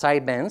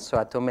sidebands, so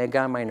at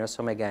omega minus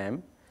omega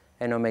m,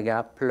 and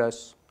omega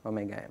plus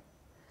omega m.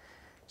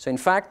 So in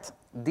fact,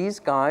 these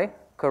guys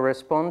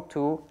correspond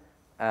to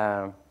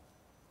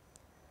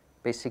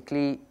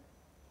basically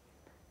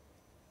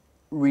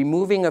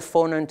removing a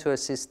phonon to a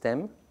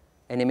system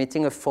and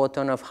emitting a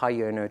photon of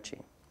higher energy.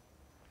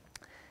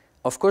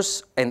 Of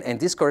course, and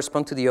this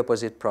corresponds to the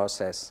opposite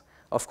process.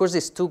 Of course,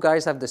 these two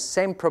guys have the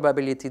same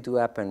probability to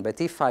happen, but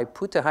if I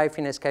put a high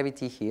finesse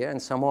cavity here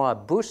and somehow I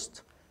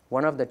boost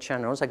one of the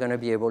channels, I'm going to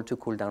be able to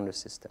cool down the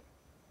system.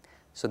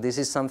 So this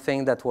is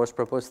something that was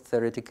proposed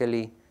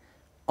theoretically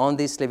on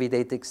this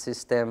levitating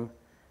system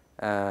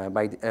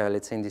by,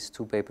 let's say, in these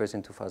two papers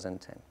in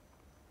 2010.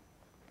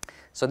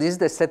 So this is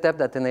the setup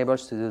that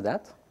enables to do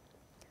that.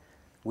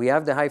 We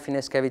have the high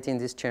finesse cavity in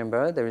this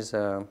chamber. There is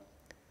a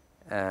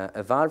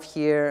valve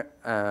here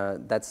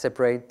that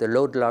separates the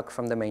load lock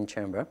from the main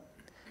chamber.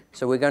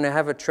 So we're going to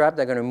have a trap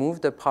that's going to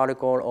move the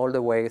particle all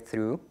the way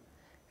through.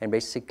 And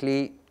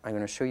basically, I'm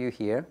going to show you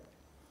here.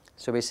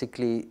 So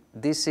basically,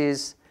 this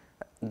is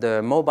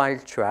the mobile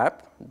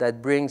trap that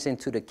brings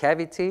into the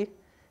cavity.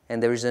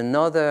 And there is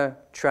another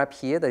trap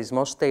here that is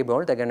more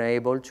stable. They're going to be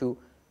able to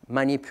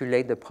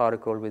manipulate the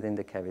particle within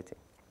the cavity.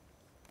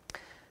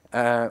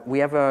 We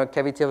have a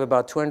cavity of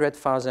about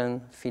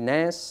 200,000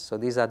 finesse. So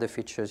these are the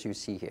features you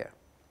see here.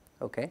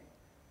 Okay?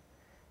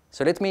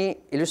 So let me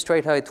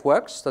illustrate how it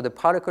works. So the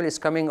particle is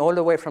coming all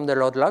the way from the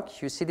load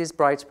lock. You see this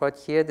bright spot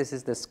here. This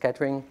is the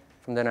scattering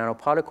from the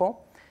nanoparticle.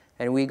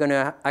 And we're going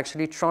to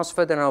actually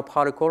transfer the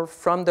nanoparticle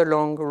from the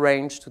long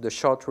range to the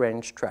short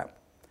range trap.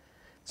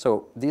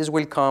 So this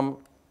will come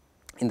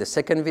in the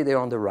second video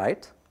on the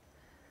right.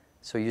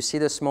 So you see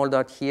the small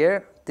dot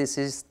here. This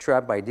is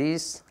trapped by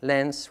this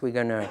lens. We're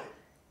going to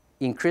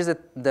increase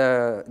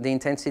the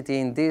intensity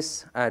in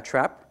this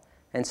trap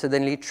and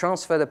suddenly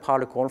transfer the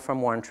particle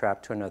from one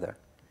trap to another.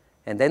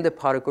 And then the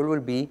particle will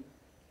be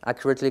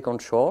accurately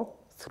controlled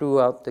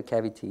throughout the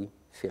cavity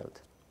field.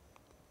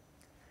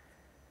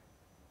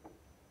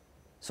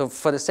 So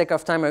for the sake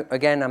of time,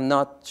 again, I'm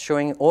not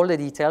showing all the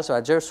details. So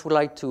I just would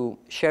like to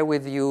share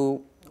with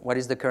you what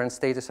is the current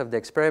status of the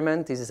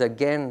experiment. This is,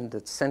 again,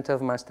 the center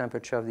of mass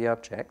temperature of the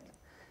object.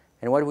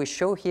 And what we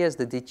show here is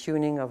the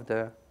detuning of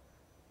the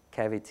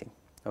cavity.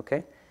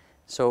 Okay?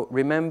 So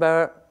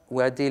remember,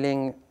 we're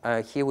dealing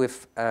here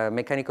with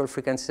mechanical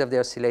frequencies of the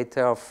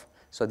oscillator of,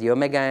 so the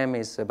omega m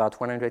is about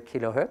 100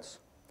 kilohertz.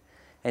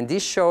 And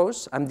this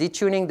shows I'm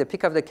detuning the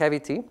peak of the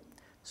cavity,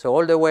 so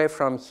all the way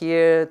from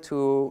here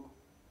to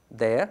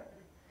there.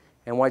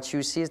 And what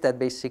you see is that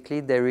basically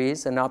there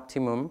is an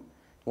optimum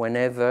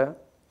whenever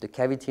the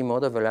cavity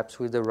mode overlaps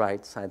with the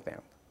right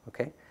sideband.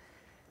 Okay?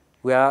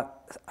 We are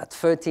at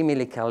 30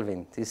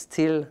 millikelvin. It's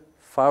still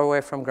far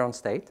away from ground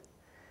state.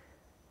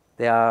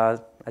 There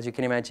are, as you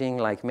can imagine,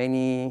 like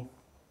many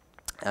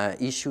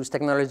issues,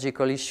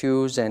 technological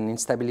issues and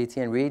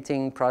instability and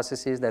reheating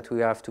processes that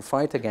we have to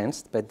fight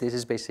against, but this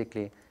is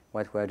basically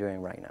what we're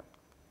doing right now.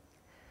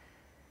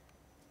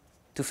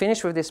 To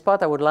finish with this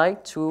part, I would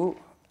like to,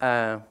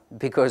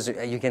 because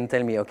you can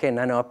tell me, okay,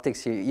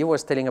 nano-optics, you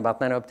was telling about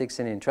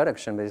nano-optics in the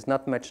introduction, but there's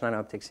not much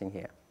nano-optics in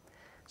here.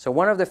 So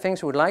one of the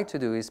things we would like to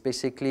do is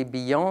basically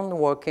beyond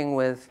working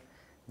with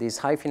these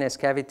high finesse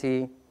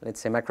cavity, let's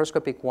say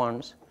macroscopic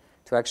ones,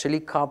 to actually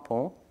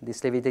couple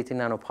this levitating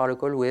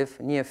nanoparticle with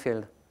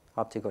near-field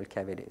optical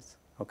cavities.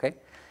 Okay?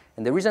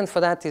 And the reason for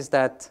that is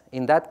that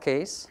in that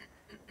case,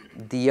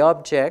 the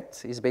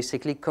object is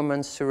basically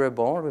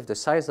commensurable with the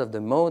size of the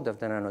mode of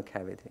the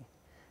nanocavity.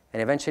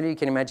 And eventually, you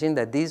can imagine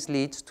that this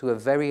leads to a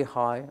very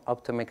high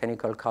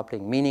optomechanical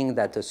coupling, meaning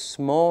that a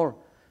small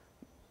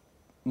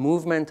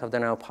movement of the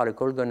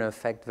nanoparticle is going to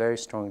affect very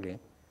strongly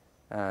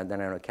the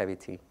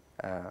nanocavity,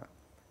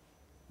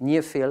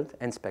 near field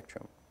and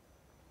spectrum.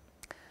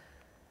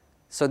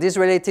 So this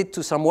related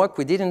to some work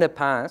we did in the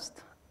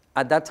past.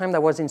 At that time,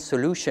 that was in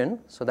solution,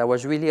 so that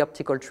was really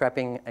optical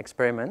trapping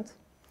experiment.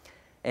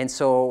 And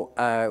so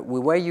we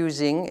were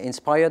using,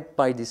 inspired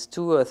by these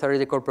two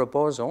theoretical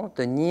proposals,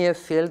 the near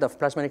field of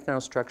plasmonic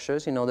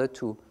nanostructures in order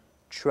to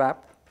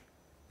trap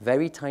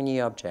very tiny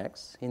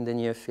objects in the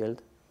near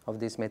field of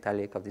these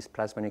metallic, of these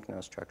plasmonic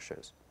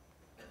nanostructures.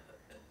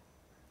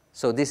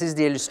 So this is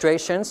the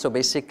illustration. So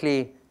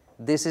basically,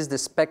 this is the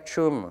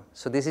spectrum.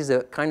 So this is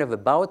a kind of a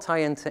bow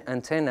tie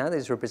antenna that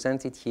is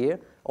represented here.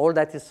 All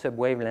that is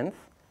subwavelength.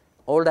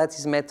 All that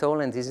is metal,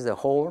 and this is a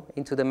hole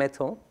into the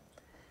metal.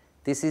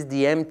 This is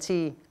the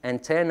empty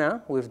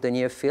antenna with the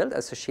near field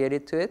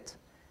associated to it.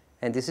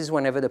 And this is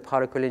whenever the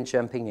particle is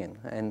jumping in.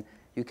 And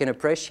you can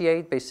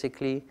appreciate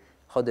basically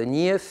how the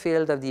near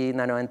field of the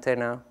nano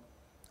antenna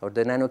or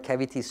the nano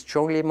cavity is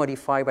strongly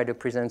modified by the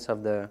presence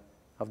of the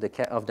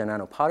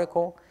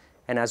nanoparticle,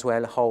 and as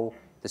well how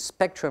the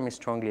spectrum is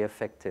strongly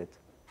affected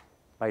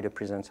by the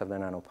presence of the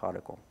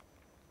nanoparticle.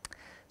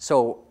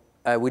 So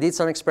we did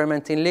some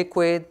experiment in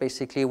liquid,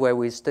 basically where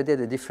we studied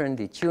the different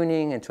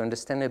detuning and to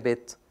understand a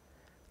bit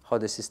how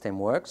the system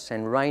works.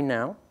 And right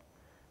now,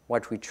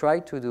 what we try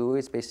to do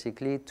is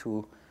basically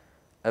to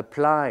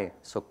apply,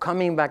 so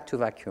coming back to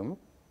vacuum,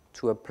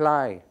 to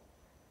apply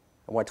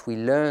what we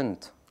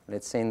learned,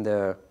 let's say in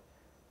the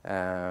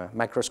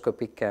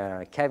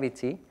macroscopic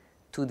cavity,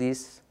 to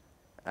this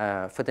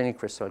photonic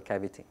crystal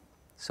cavity.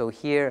 So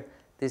here,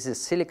 this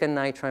is silicon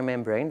nitride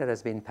membrane that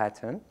has been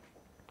patterned.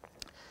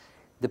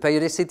 The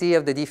periodicity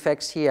of the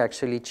defects here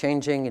actually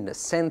changing in the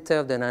center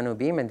of the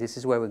nanobeam, and this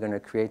is where we're going to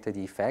create a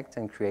defect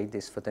and create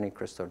this photonic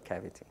crystal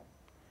cavity.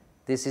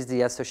 This is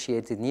the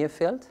associated near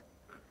field.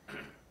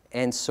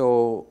 And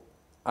so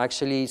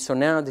actually, so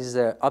now this is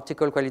an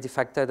optical quality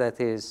factor that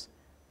is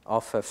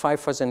of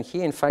 5,000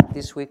 here. In fact,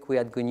 this week we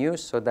had good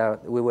news, so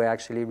that we were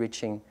actually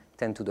reaching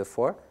 10 to the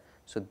 4.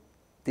 So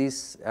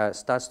this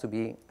starts to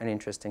be an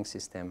interesting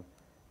system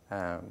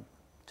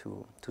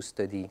to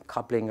study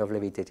coupling of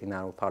levitating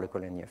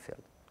nanoparticle in near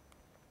field.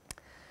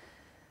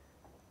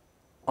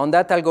 On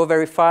that, I'll go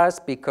very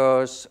fast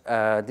because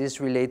this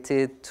is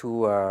related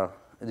to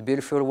the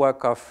beautiful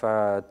work of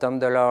Tom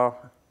Delors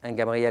and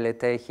Gabriel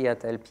Ete here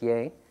at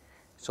LPA.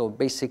 So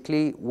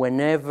basically,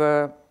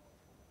 whenever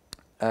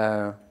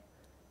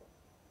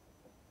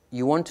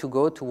you want to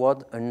go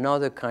toward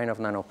another kind of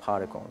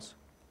nanoparticles,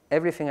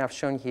 everything I've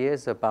shown here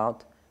is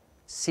about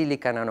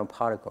silica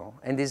nanoparticle.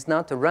 And it's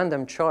not a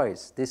random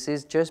choice. This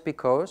is just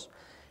because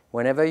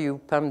whenever you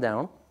pump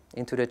down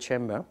into the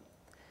chamber,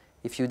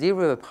 if you deal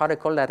with a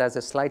particle that has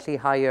a slightly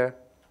higher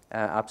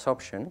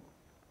absorption,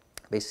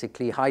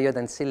 basically higher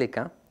than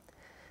silica,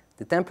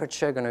 the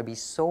temperature is going to be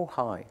so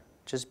high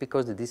just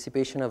because the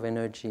dissipation of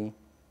energy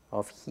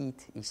of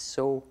heat is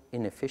so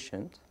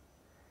inefficient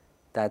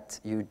that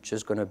you're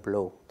just going to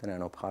blow the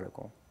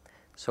nanoparticle.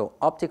 So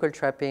optical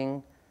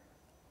trapping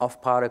of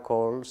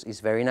particles is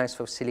very nice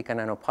for silicon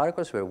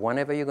nanoparticles, where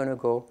whenever you're going to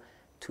go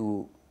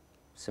to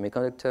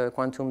semiconductor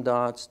quantum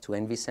dots, to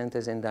NV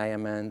centers in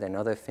diamond, and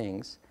other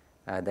things,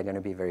 they're going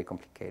to be very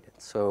complicated.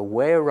 So a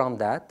way around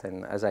that,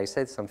 and as I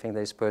said, something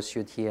that is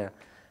pursued here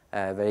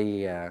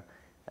very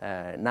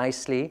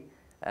nicely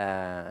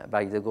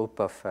by the group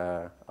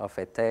of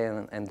Ete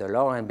and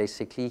Delors, and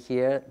basically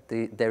here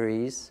there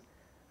is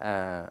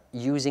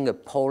using a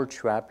pole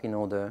trap in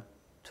order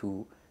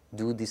to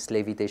do this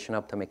levitation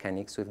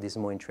optomechanics with this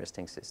more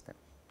interesting system.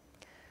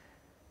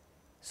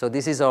 So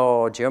this is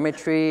our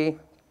geometry,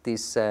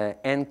 this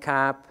end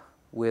cap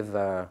with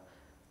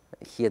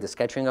here the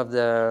scattering of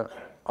the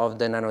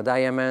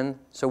nanodiamond.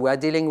 So we are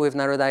dealing with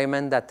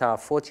nanodiamond that are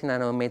 40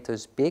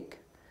 nanometers big.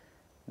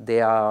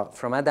 They are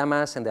from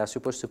Adamas, and they are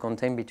supposed to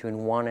contain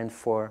between 1 and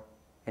 4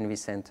 NV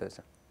centers.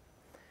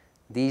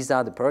 These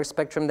are the pearl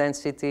spectrum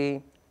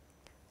density.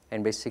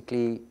 And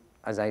basically,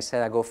 as I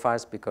said, I go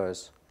fast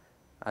because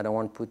I don't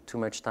want to put too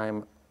much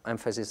time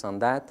emphasis on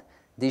that.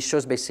 This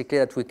shows basically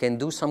that we can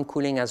do some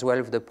cooling as well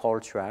with the pole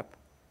trap.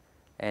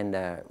 And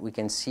we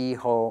can see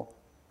how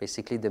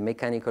basically the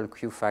mechanical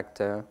Q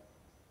factor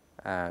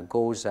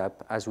goes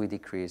up as we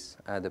decrease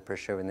the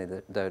pressure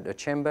in the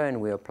chamber, and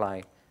we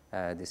apply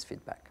this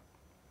feedback.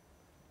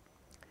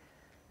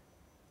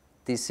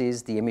 This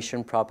is the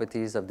emission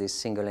properties of these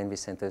single NV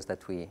centers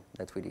that we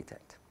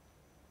detect.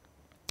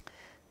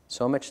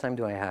 So how much time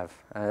do I have?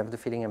 I have the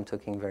feeling I'm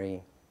talking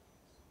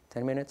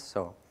 10 minutes.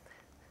 So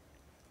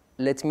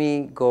let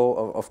me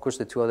go. Of course,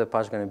 the two other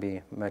parts are going to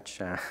be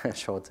much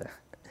shorter.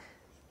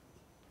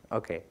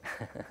 Okay.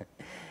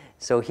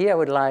 So here I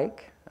would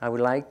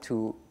like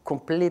to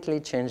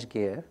completely change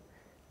gear,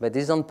 but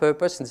this is on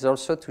purpose, and it's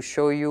also to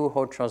show you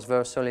how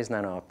transversal is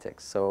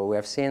nano-optics. So we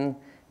have seen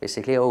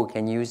basically how we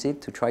can use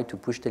it to try to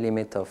push the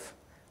limit of,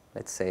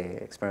 let's say,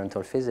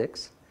 experimental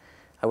physics.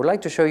 I would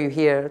like to show you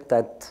here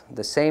that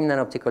the same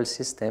nano-optical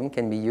system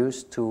can be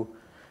used to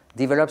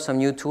develop some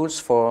new tools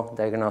for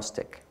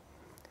diagnostic.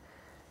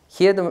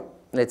 Here, the,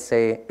 let's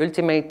say,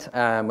 ultimate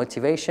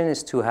motivation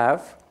is to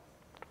have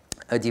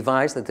a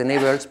device that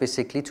enables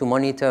basically to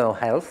monitor our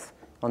health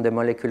on the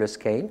molecular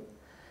scale.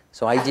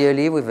 So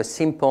ideally with a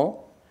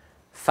simple,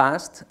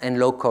 fast, and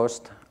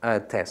low-cost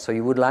test. So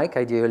you would like,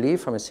 ideally,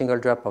 from a single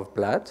drop of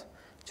blood,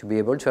 to be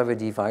able to have a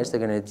device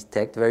that's going to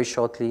detect very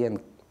shortly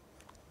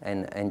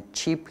and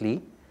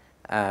cheaply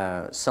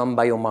some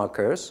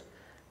biomarkers.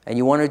 And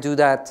you want to do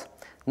that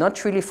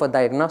not really for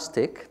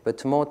diagnostic,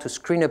 but more to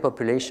screen a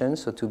population,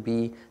 so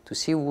to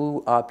see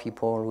who are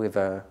people with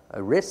a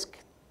risk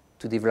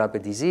to develop a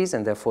disease,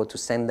 and therefore to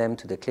send them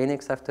to the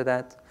clinics after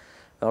that.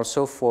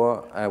 Also for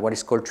what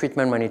is called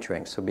treatment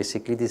monitoring. So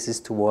basically this is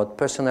toward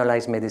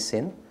personalized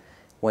medicine,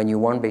 when you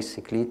want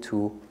basically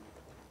to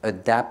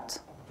adapt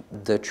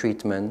the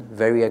treatment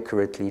very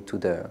accurately to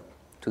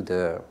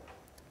the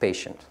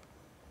patient.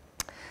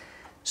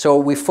 So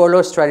we follow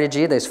a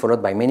strategy that is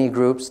followed by many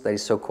groups that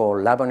is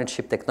so-called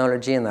lab-on-a-chip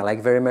technology, and I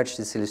like very much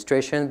this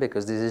illustration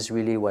because this is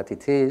really what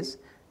it is.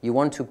 You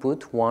want to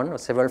put one or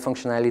several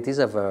functionalities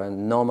of a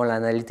normal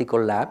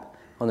analytical lab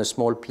on a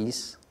small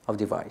piece of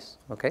device,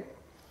 okay?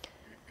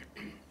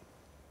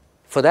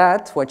 For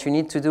that, what you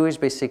need to do is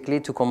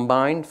basically to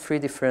combine 3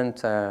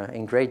 different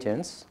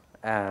ingredients.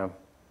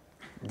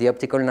 The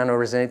optical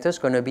nanoresonator is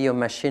going to be a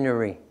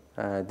machinery.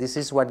 This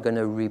is what's going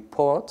to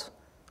report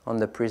on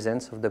the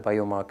presence of the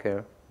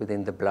biomarker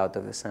within the blood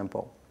of the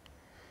sample.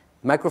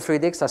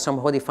 Microfluidics are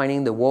somehow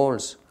defining the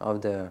walls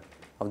of the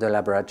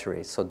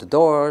laboratory, so the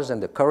doors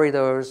and the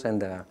corridors and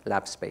the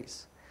lab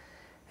space.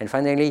 And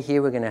finally,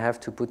 here we're going to have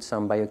to put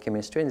some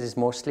biochemistry, and this is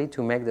mostly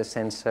to make the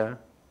sensor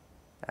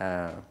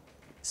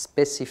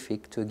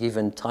specific to a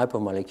given type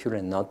of molecule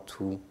and not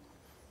to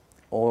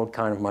all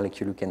kind of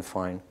molecule you can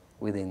find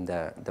within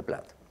the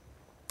blood.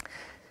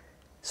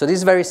 So this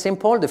is very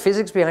simple. The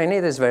physics behind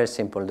it is very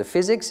simple. The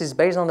physics is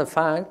based on the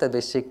fact that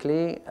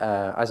basically,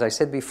 as I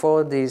said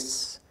before,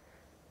 this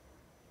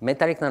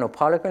metallic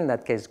nanoparticle, in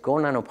that case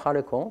gold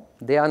nanoparticle,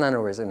 they are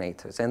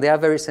nanoresonators, and they are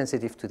very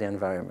sensitive to the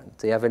environment.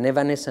 They have an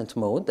evanescent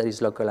mode that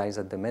is localized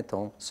at the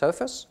metal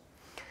surface.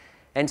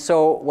 And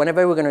so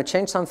whenever we're going to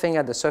change something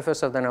at the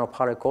surface of the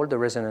nanoparticle, the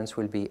resonance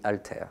will be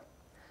altered.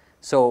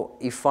 So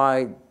if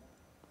I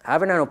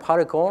have a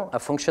nanoparticle, I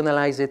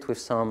functionalize it with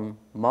some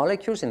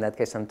molecules, in that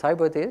case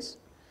antibodies.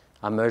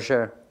 I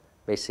measure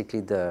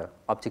basically the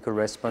optical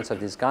response of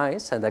these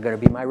guys, and they're going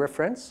to be my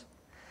reference.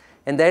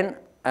 And then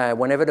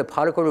whenever the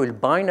particle will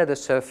bind at the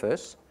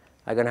surface,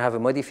 I'm going to have a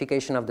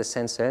modification of the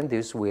sensor, and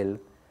this will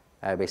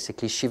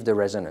basically shift the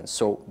resonance.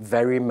 So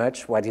very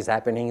much what is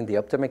happening in the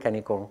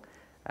optomechanical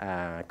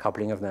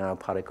coupling of the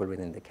nanoparticle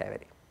within the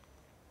cavity.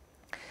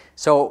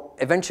 So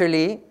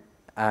eventually,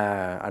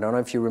 I don't know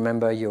if you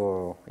remember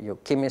your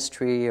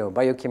chemistry or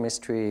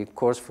biochemistry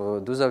course. For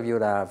those of you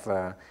that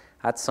have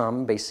had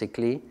some,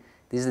 basically,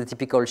 this is the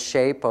typical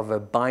shape of a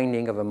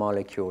binding of a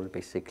molecule,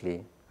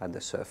 basically, at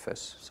the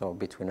surface, so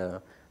between an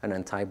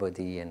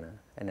antibody and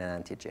an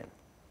antigen.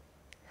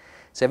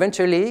 So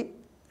eventually,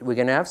 we're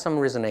going to have some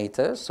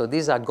resonators. So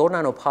these are gold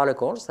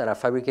nanoparticles that are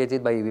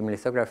fabricated by beam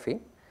lithography,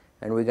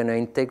 and we're going to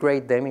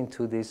integrate them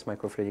into this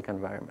microfluidic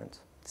environment.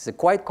 It's a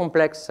quite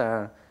complex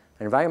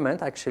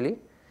environment, actually,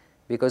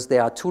 because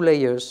there are 2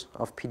 layers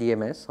of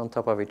PDMS on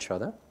top of each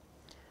other.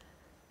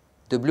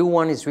 The blue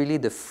one is really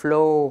the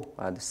flow,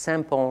 the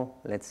sample,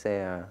 let's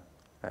say,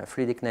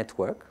 fluidic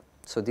network.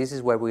 So this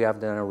is where we have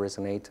the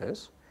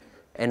nanoresonators.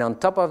 And on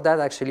top of that,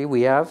 actually,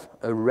 we have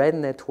a red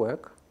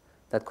network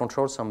that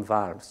controls some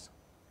valves.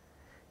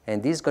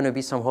 And these are going to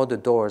be somehow the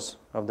doors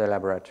of the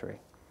laboratory.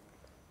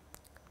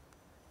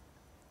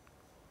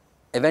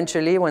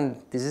 Eventually,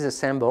 when this is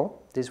assembled,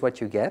 this is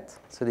what you get.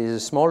 So this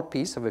is a small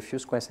piece of a few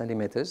square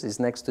centimeters. It's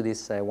next to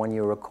this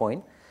 €1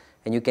 coin.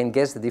 And you can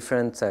guess the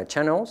different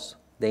channels,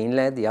 the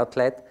inlet, the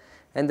outlet,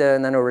 and the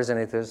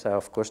nanoresonators are,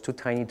 of course, too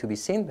tiny to be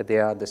seen, but they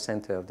are at the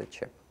center of the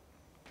chip.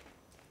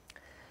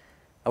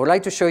 I would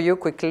like to show you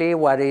quickly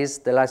what is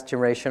the last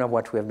generation of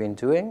what we have been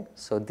doing.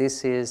 So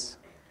this is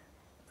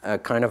a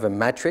kind of a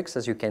matrix,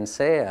 as you can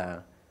say,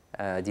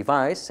 a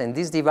device. And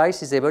this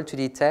device is able to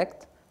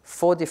detect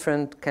 4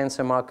 different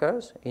cancer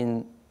markers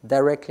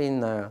directly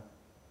in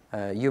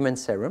human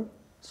serum,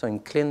 so in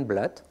clean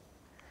blood.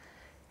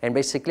 And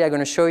basically, I'm going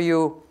to show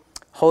you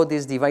how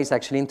this device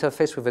actually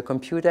interfaces with a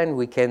computer, and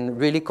we can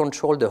really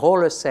control the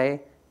whole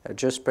assay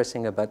just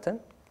pressing a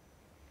button.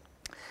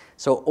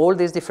 So all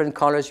these different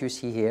colors you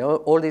see here,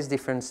 all these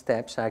different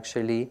steps are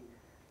actually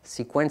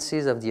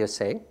sequences of the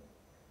assay.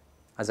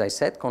 As I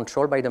said,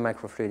 controlled by the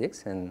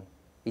microfluidics and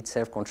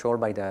itself controlled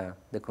by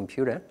the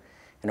computer.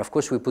 And of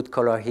course, we put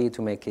color here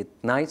to make it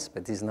nice,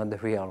 but this is not the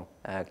real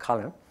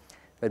color.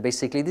 But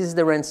basically, this is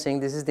the rinsing,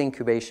 this is the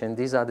incubation.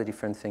 These are the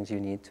different things you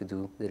need to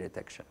do the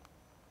detection.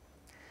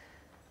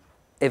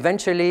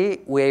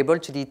 Eventually, we're able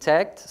to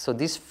detect, so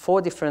these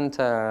 4 different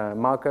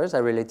markers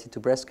are related to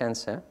breast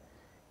cancer.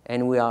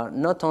 And we are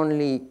not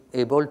only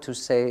able to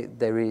say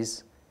there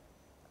is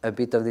a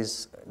bit of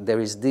this, there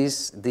is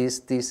this,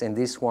 and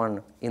this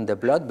one in the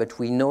blood, but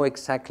we know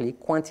exactly,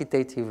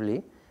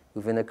 quantitatively,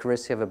 with an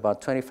accuracy of about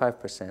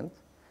 25%,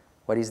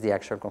 what is the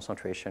actual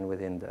concentration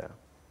within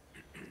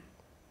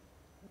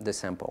the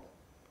sample.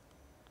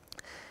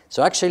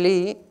 So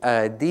actually,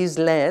 this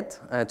led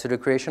to the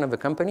creation of a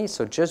company.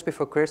 So just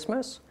before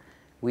Christmas,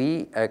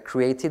 we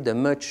created a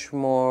much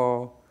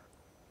more,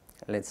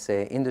 let's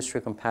say,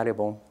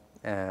 industry-compatible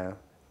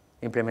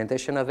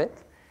implementation of it.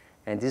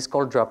 And this is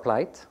called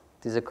Droplight.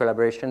 This is a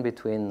collaboration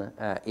between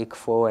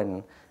ICFO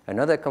and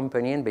another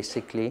company. And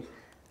basically,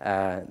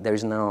 there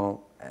is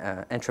now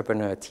an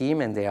entrepreneur team,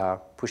 and they are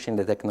pushing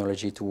the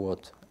technology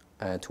toward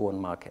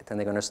market. And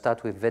they're going to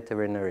start with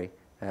veterinary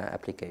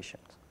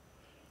applications.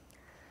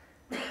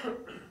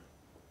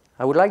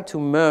 I would like to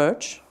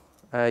merge,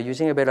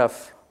 using a bit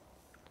of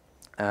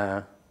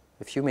a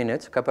few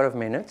minutes, a couple of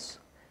minutes,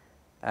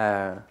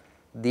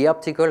 the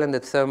optical and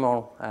the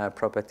thermal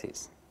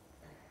properties.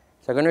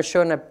 So I'm going to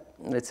show,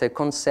 let's say, a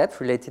concept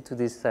related to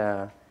this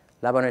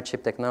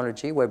lab-on-a-chip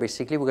technology, where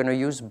basically we're going to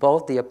use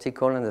both the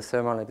optical and the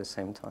thermal at the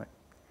same time.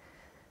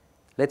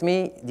 Let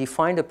me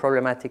define the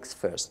problematics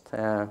first.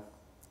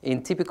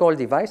 In typical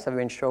device I've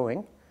been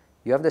showing,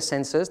 you have the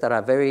sensors that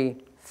are very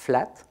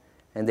flat,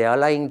 and they are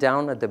lying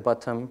down at the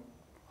bottom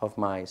of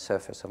my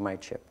surface, of my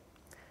chip.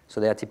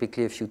 So they are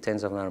typically a few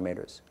tens of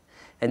nanometers.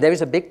 And there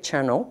is a big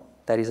channel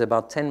that is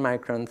about 10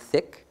 micron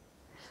thick.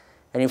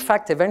 And in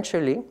fact,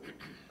 eventually,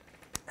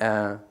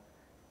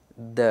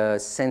 the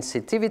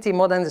sensitivity,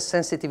 more than the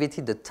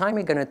sensitivity, the time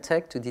it's going to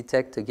take to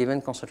detect a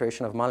given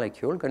concentration of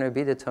molecule going to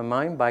be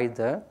determined by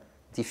the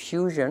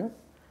diffusion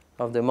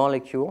of the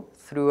molecule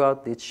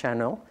throughout this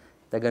channel.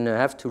 They're going to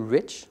have to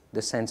reach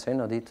the sensor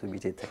in order to be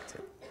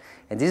detected.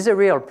 And this is a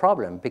real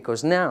problem,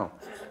 because now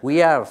we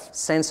have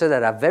sensors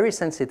that are very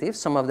sensitive.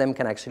 Some of them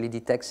can actually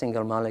detect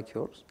single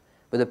molecules.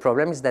 But the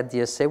problem is that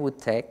the assay would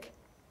take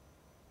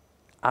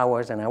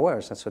hours and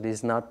hours, and so this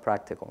is not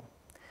practical.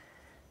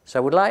 So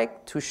I would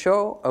like to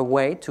show a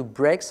way to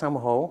break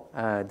somehow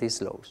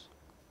these laws.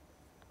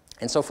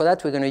 And so for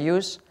that, we're going to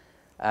use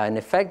an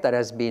effect that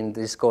has been,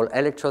 this is called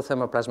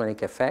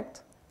electrothermoplasmonic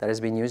effect, that has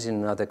been used in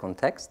another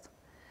context.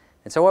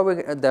 And so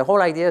the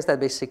whole idea is that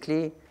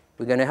basically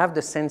we're going to have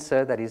the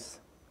sensor that is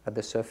at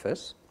the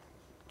surface.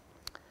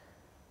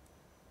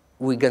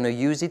 We're going to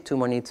use it to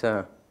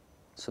monitor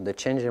the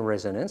change in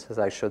resonance, as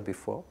I showed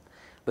before.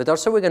 But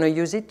also we're going to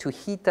use it to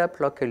heat up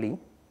locally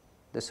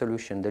the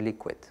solution, the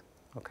liquid.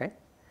 Okay?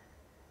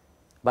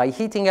 By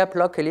heating up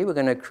locally, we're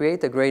going to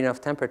create a gradient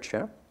of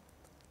temperature.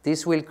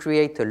 This will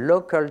create a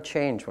local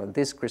change. Well,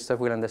 this Christophe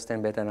will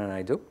understand better than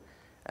I do.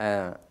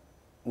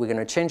 We're going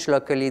to change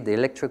locally the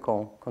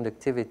electrical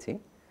conductivity.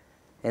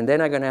 And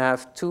then I'm going to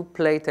have two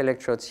plate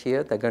electrodes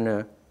here that are going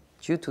to,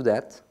 due to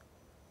that,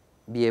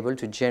 be able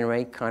to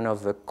generate kind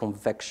of a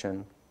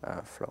convection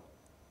flow.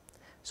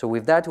 So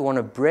with that, we want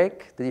to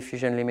break the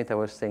diffusion limit I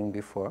was saying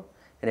before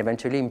and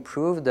eventually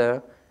improve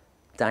the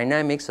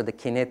dynamics or the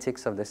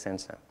kinetics of the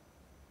sensor.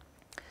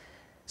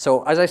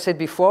 So as I said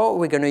before,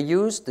 we're going to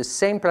use the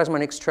same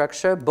plasmonic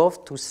structure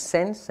both to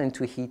sense and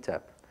to heat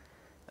up.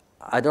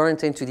 I don't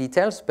enter into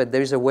details, but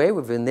there is a way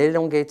with an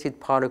elongated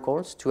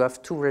particles to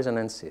have two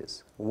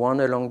resonances, one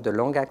along the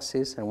long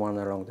axis and one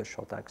along the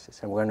short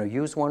axis. And we're going to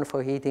use one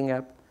for heating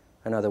up,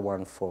 another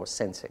one for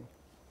sensing.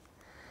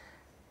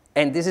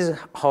 And this is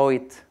how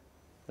it,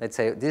 let's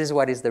say, this is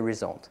what is the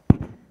result.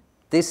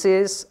 This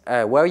is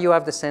where you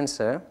have the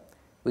sensor.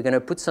 We're going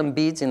to put some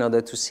beads in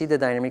order to see the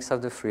dynamics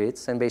of the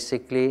fluids. And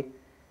basically,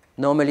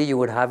 normally you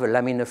would have a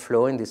laminar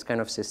flow in this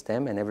kind of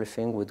system, and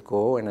everything would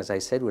go, and as I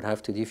said, would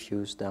have to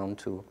diffuse down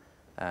to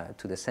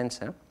the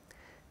sensor.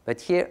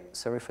 But here,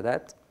 sorry for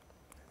that.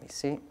 Let me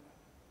see.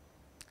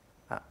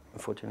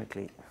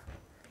 Unfortunately,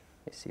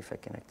 let me see if I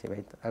can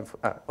activate.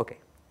 OK.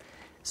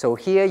 So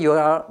here you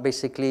are,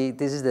 basically,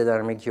 this is the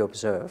dynamic you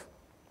observe.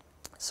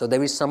 So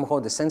there is somehow,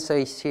 the sensor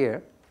is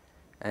here,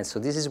 and so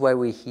this is why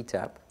we heat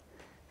up.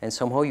 And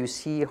somehow you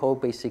see how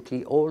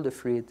basically all the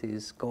fluid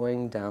is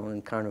going down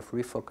and kind of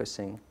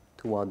refocusing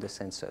toward the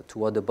sensor,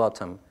 toward the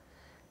bottom.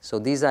 So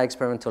these are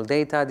experimental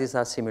data, these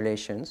are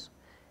simulations.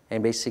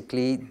 And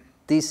basically,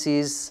 this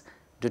is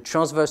the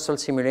transversal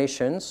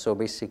simulations. So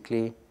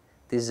basically,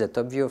 this is a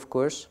top view, of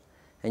course.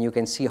 And you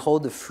can see how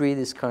the fluid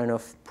is kind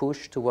of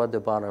pushed toward the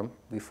bottom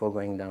before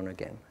going down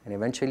again. And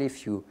eventually,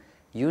 if you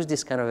use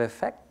this kind of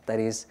effect, that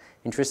is,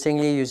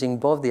 interestingly, using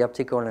both the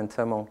optical and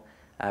thermal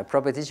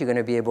properties, you're going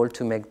to be able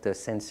to make the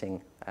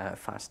sensing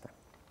faster.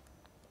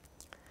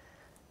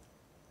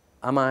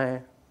 Am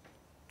I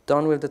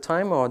done with the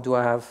time, or do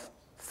I have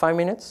 5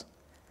 minutes?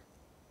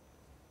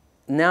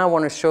 Now I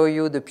want to show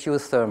you the pure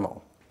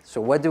thermal.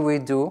 So what do we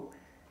do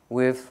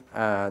with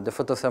the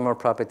photothermal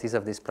properties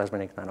of these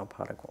plasmonic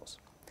nanoparticles?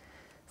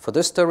 For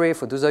the story,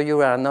 for those of you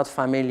who are not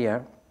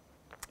familiar,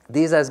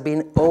 this has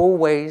been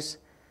always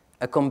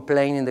a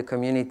complaint in the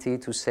community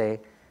to say,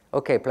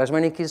 OK,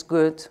 plasmonic is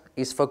good,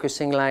 it's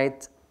focusing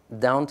light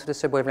down to the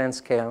subwavelength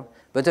scale,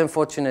 but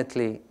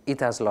unfortunately, it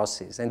has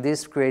losses. And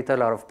this creates a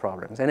lot of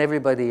problems. And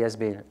everybody has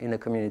been in the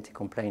community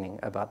complaining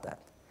about that.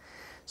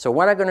 So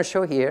what I'm going to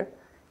show here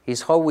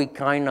is how we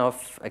kind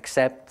of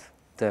accept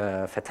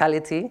the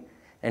fatality,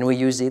 and we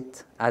use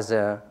it as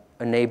an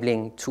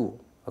enabling tool.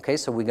 Okay,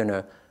 so we're going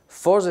to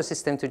force the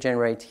system to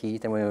generate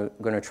heat, and we're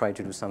going to try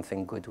to do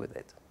something good with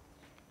it.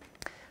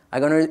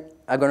 I'm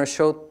going to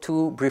show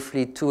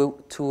briefly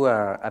two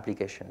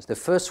applications. The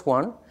first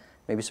one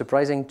may be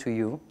surprising to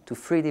you, to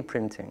 3D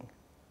printing.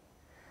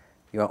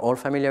 You are all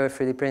familiar with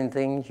 3D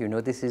printing. You know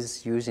this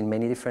is used in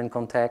many different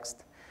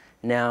contexts.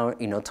 Now,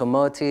 in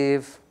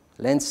automotive,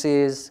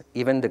 lenses,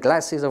 even the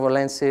glasses of our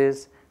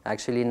lenses,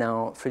 actually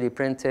now 3D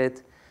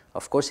printed.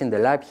 Of course, in the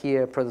lab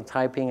here,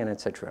 prototyping, and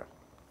etc.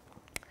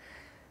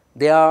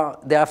 There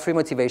are three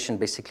motivations,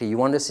 basically. You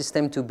want the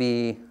system to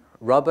be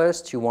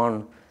robust. You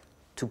want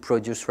to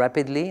produce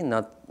rapidly,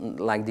 not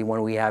like the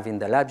one we have in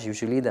the labs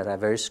usually that are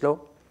very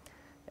slow.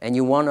 And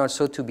you want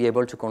also to be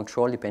able to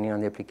control, depending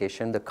on the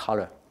application, the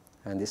color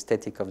and the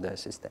aesthetic of the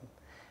system.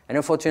 And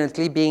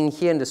unfortunately, being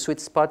here in the sweet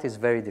spot is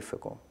very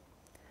difficult.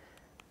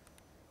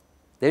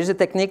 There is a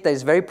technique that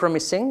is very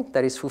promising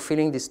that is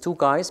fulfilling these two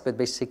guys, but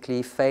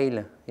basically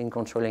fail in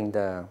controlling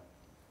the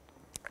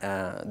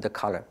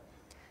color.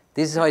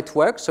 This is how it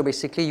works. So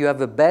basically, you have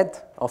a bed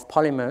of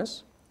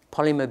polymers,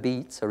 polymer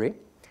beads, sorry,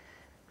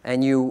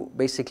 and you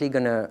basically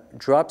going to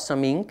drop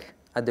some ink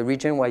at the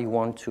region where you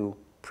want to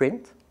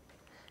print.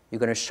 You're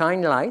going to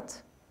shine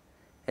light,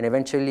 and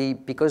eventually,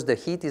 because the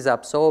heat is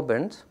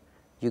absorbent,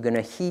 you're going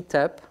to heat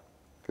up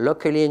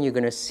locally, and you're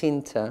going to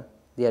sinter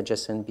the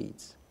adjacent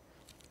beads.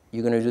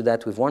 You're going to do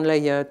that with 1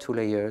 layer, 2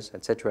 layers,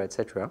 et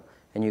cetera,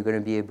 and you're going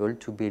to be able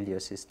to build your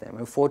system.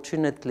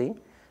 Unfortunately,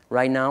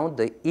 right now,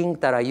 the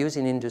ink that I use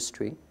in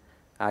industry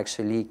are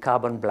actually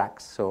carbon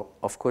blacks. So,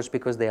 of course,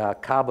 because they are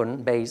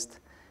carbon-based,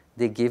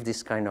 they give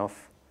this kind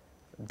of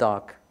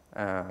dark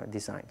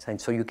designs.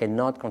 And so you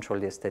cannot control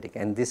the aesthetic.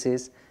 And this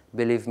is,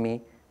 believe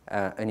me,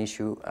 an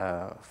issue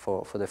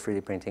for the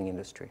 3D printing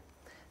industry.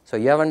 So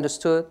you have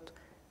understood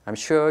I'm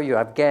sure you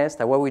have guessed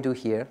that what we do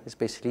here is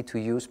basically to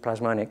use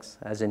plasmonics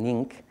as an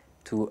ink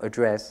to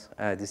address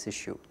this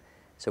issue.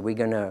 So we're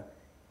going to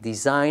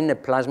design a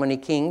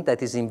plasmonic ink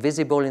that is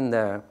invisible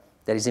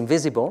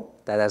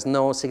that has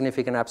no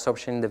significant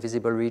absorption in the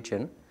visible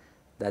region,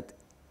 that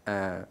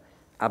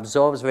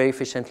absorbs very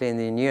efficiently in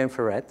the near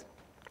infrared,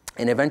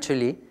 and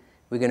eventually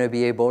we're going to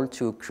be able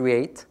to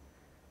create.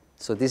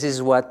 So this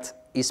is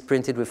what is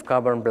printed with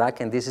carbon black,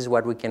 and this is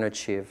what we can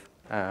achieve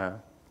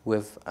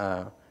with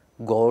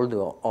gold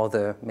or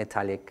other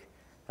metallic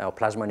or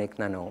plasmonic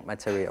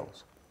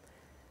nanomaterials.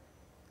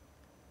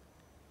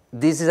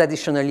 This is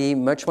additionally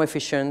much more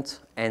efficient,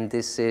 and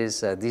this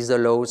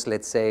allows,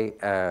 let's say,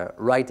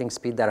 writing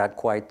speed that are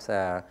quite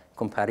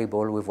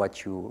compatible with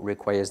what you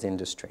requires the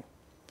industry.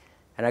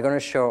 And I'm going to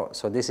show,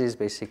 so this is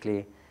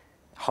basically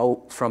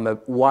how from a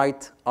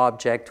white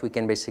object we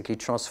can basically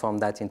transform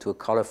that into a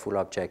colorful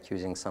object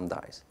using some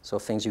dyes. So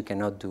things you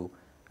cannot do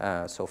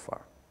so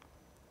far.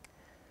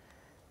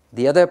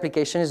 The other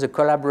application is a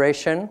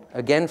collaboration,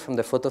 again from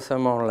the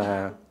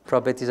photothermal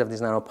properties of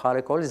these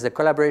nanoparticles, is a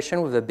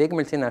collaboration with a big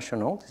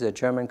multinational. This is a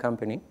German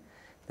company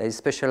that is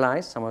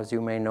specialized, some of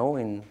you may know,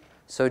 in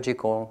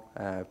surgical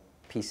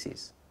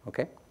PCs.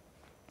 Okay?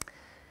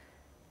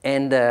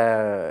 And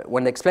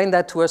when they explained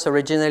that to us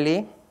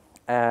originally,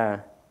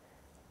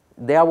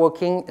 they are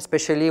working,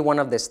 especially one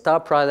of the star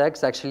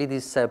products, actually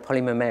this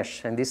polymer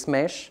mesh. And this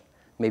mesh,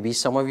 maybe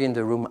some of you in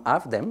the room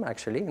have them,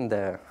 actually, in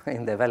the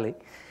valley.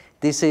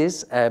 This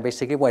is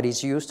basically what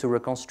is used to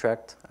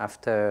reconstruct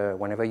after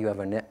whenever you have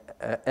an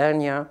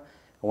hernia,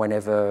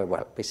 whenever,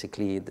 well,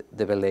 basically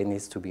the belly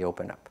needs to be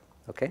opened up,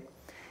 okay?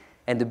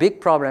 And the big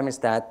problem is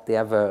that they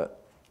have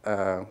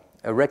a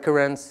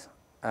recurrence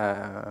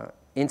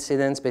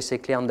incidence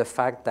basically on the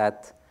fact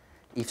that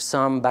if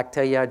some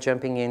bacteria are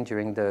jumping in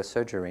during the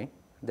surgery,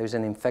 there's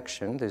an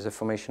infection, there's a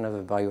formation of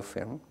a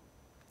biofilm,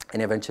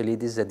 and eventually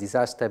this is a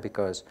disaster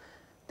because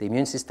the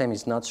immune system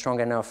is not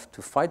strong enough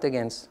to fight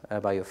against a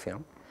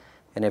biofilm,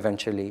 and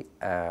eventually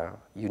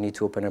you need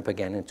to open up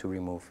again and to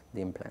remove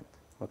the implant,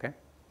 okay?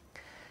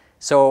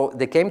 So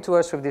they came to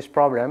us with this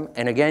problem,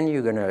 and again,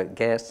 you're gonna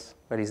guess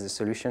what is the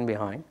solution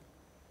behind.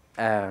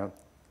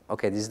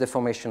 Okay, this is the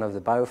formation of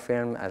the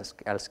biofilm,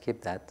 I'll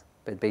skip that,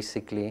 but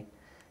basically,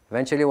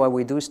 eventually what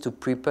we do is to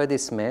prepare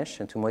this mesh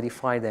and to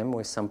modify them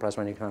with some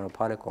plasmonic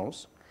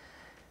nanoparticles.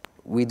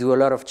 We do a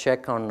lot of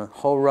check on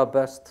how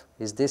robust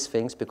is these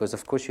things, because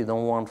of course you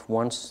don't want,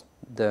 once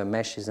the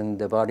mesh is in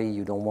the body,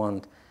 you don't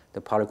want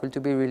the particle to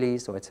be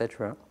released, or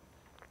etc.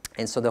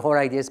 And so the whole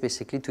idea is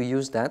basically to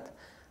use that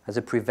as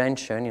a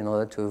prevention in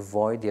order to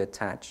avoid the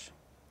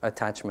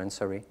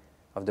attachment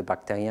of the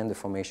bacteria and the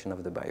formation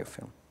of the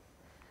biofilm.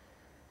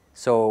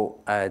 So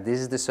this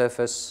is the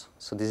surface.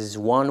 So this is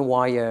one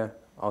wire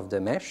of the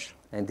mesh,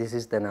 and this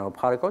is the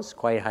nanoparticles,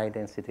 quite high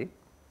density.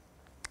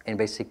 And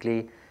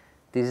basically,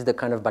 this is the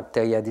kind of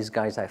bacteria these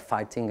guys are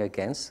fighting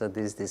against. So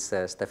this is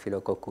this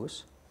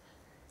Staphylococcus.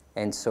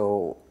 And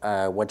so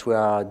what we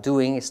are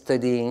doing is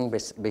studying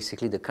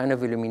basically the kind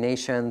of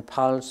illumination,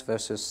 pulse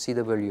versus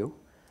CW,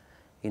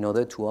 in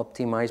order to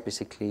optimize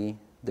basically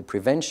the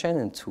prevention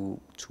and to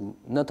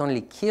not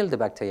only kill the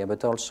bacteria,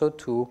 but also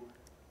to,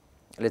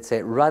 let's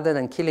say, rather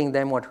than killing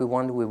them, what we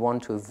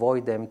want to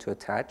avoid them to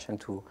attach and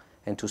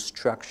to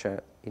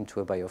structure into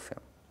a biofilm,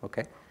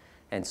 okay?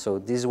 And so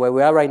this is where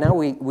we are right now.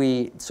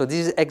 So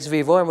this is ex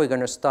vivo, and we're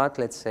going to start,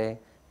 let's say,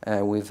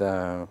 with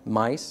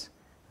mice,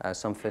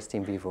 some first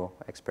in vivo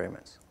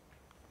experiments.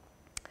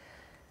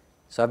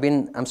 So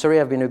I'm sorry,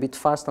 I've been a bit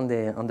fast on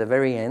the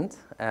very end.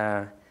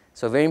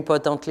 So very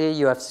importantly,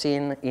 you have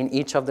seen in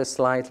each of the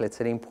slides, let's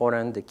say,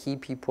 the key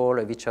people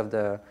of each of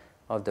the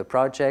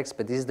projects,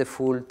 but this is the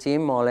full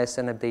team, more or less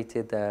an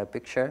updated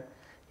picture.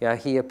 You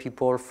have here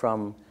people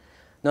from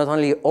not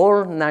only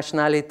all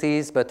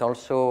nationalities, but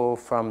also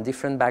from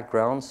different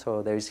backgrounds.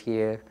 So there's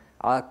here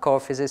our core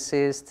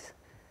physicists,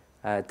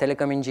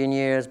 telecom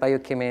engineers,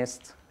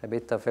 biochemists, a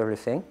bit of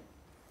everything.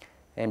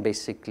 And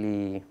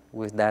basically,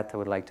 with that, I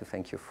would like to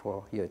thank you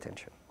for your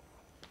attention.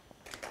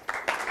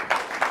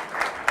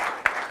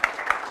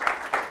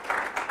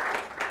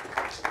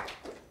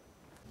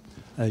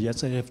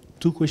 Yes, I have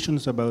two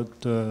questions about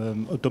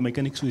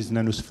automechanics with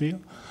nanosphere.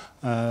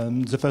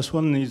 The first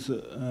one is,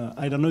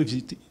 I don't know if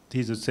it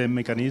is the same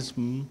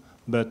mechanism,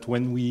 but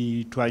when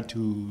we try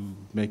to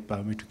make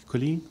parametric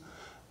cooling,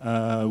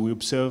 we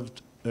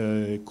observed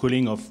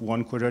cooling of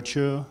one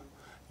quadrature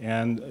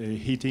and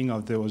heating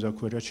of the other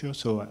quadrature.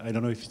 So I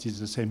don't know if it is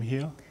the same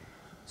here.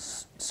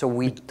 So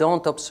we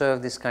don't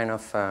observe this kind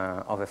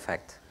of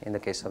effect in the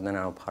case of the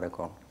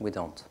nanoparticle. We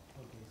don't.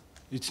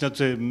 It's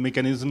not a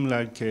mechanism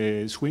like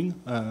a swing?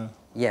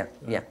 Yeah,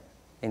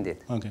 indeed.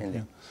 Okay,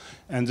 indeed.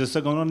 Yeah. And the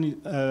second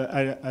one,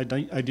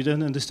 I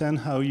didn't understand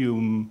how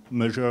you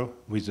measure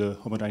with the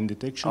homodyne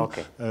detection.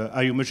 Okay.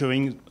 Are you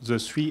measuring the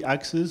three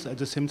axes at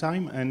the same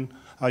time? And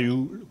are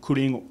you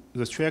cooling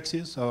the three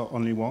axes or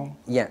only one?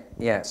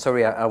 Yeah.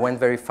 Sorry, I went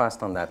very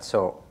fast on that.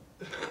 So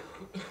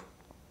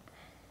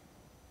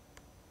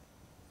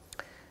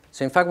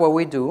in fact, what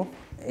we do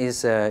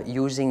is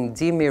using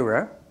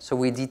D-mirror. So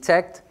we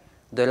detect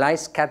the light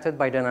scattered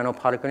by the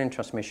nanoparticle in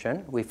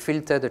transmission. We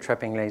filter the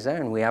trapping laser,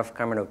 and we have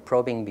kind of a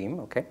probing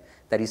beam, okay,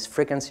 that is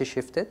frequency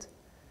shifted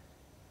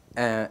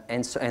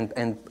and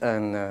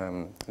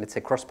let's say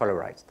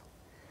cross-polarized.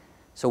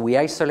 So we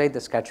isolate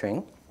the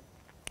scattering,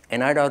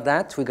 and out of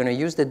that, we're going to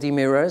use the D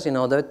mirrors in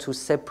order to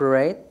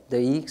separate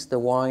the X, the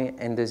Y,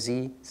 and the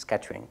Z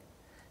scattering.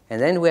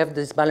 And then we have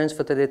this balanced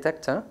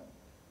photodetector,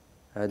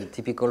 the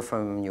typical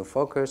from New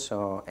Focus,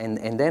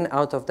 and then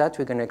out of that,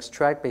 we're going to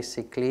extract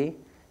basically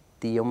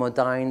the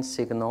homodyne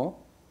signal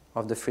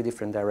of the 3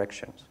 different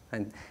directions.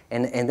 And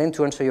then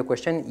to answer your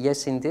question,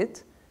 yes,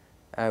 indeed,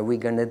 we're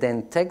going to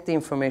then take the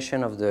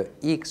information of the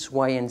X,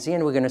 Y, and Z,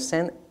 and we're going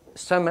to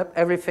sum up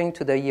everything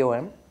to the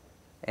EOM,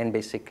 and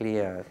basically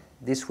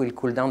this will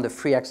cool down the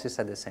 3 axes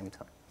at the same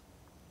time.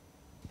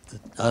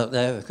 I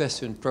have a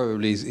question,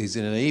 probably is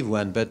a naive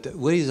one, but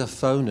what is a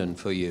phonon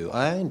for you?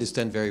 I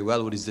understand very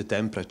well what is the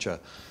temperature,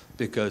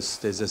 because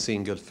there's a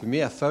single. For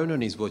me, a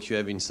phonon is what you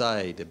have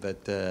inside,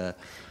 but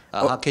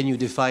how can you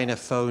define a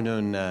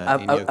phonon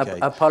in your case?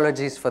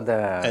 Apologies for the...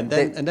 And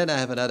then I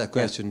have another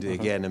question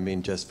again, I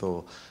mean, just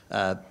for...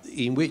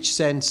 in which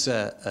sense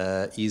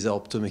is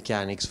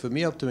optomechanics? For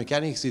me,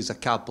 optomechanics is a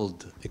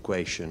coupled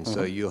equation.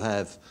 So you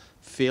have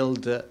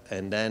field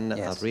and then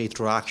a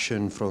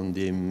retroaction from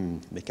the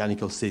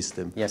mechanical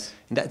system. Yes.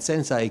 In that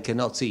sense, I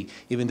cannot see,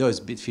 even though it's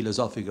a bit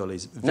philosophical,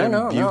 it's very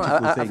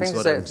beautiful I things think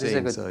what I'm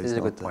saying. This is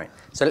a good point.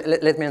 So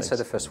let me answer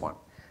the first one.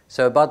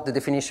 So about the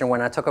definition,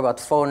 when I talk about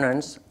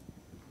phonons,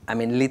 I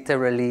mean,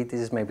 literally, this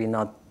is maybe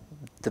not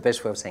the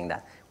best way of saying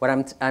that. What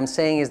I'm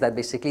saying is that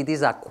basically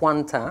these are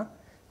quanta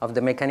of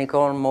the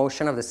mechanical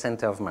motion of the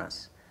center of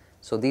mass.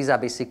 So these are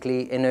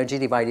basically energy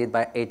divided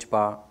by h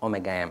bar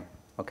omega m,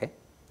 okay?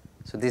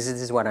 So this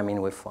is what I mean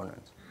with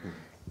phonons.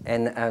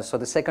 And so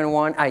the second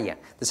one,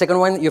 the second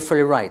one, you're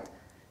fully right.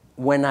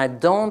 When I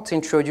don't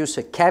introduce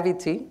a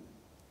cavity,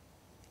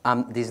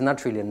 this is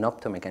not really an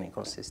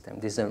optomechanical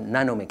system. This is a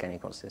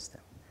nanomechanical system.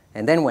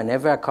 And then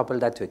whenever I couple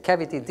that to a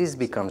cavity, this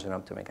becomes an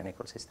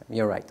optomechanical system.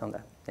 You're right on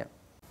that, yeah.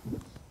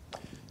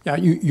 Yeah,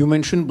 you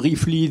mentioned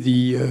briefly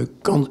the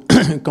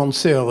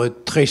cancer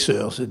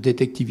tracers,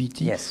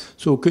 detectivity. Yes.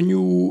 So can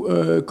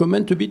you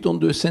comment a bit on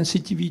the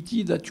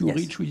sensitivity that you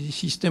reach with the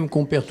system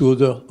compared to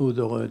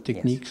other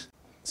techniques? Yes.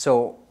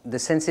 So the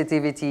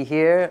sensitivity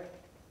here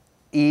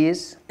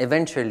is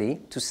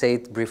eventually, to say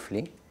it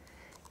briefly,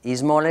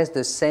 is more or less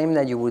the same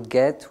that you would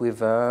get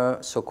with a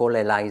so-called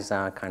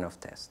ELISA kind of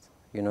test.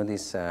 You know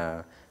this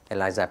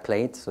ELISA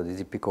plate, so the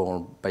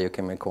typical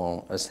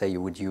biochemical assay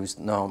you would use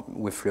now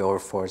with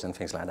fluorophores and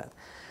things like that.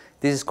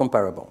 This is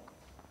comparable.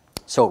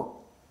 So,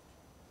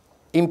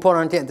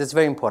 important, that's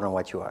very important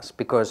what you ask,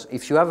 because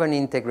if you have an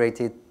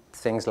integrated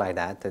things like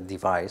that, a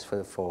device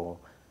for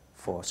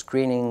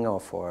screening or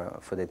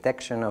for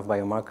detection of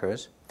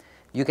biomarkers,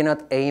 you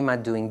cannot aim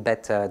at doing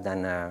better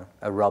than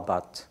a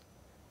robot,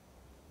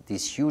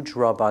 these huge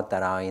robots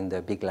that are in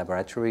the big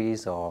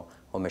laboratories or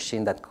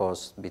machine that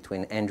costs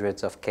between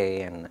hundreds of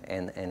K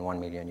and 1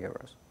 million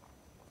euros.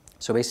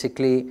 So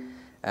basically,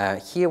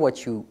 here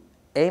what you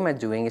aim at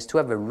doing is to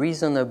have a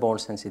reasonable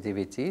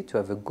sensitivity, to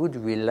have a good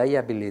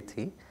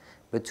reliability,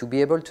 but to be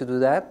able to do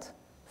that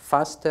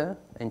faster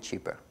and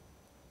cheaper.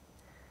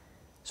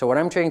 So what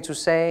I'm trying to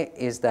say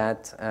is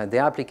that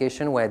there are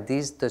applications where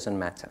this doesn't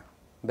matter,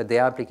 but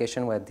there are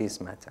applications where this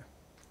matter.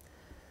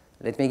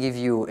 Let me give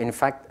you, in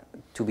fact,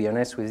 to be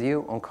honest with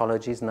you,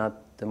 oncology is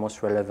not the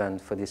most relevant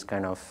for this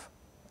kind of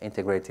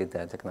integrated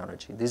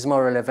technology. This is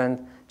more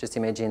relevant, just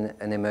imagine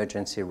an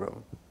emergency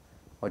room,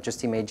 or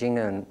just imagine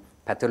a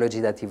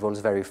pathology that evolves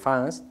very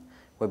fast,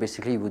 where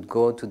basically you would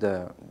go to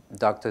the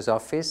doctor's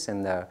office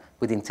and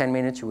within 10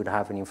 minutes you would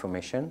have an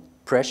information,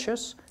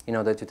 precious, in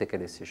order to take a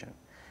decision.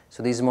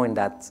 So this is more in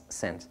that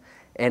sense.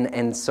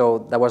 And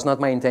so that was not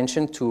my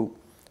intention to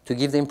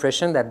give the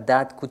impression that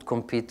that could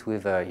compete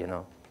with, you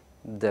know,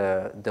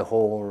 the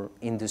whole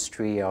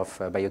industry of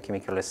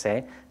biochemical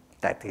assay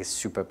that is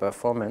super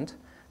performant.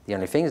 The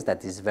only thing is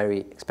that it's very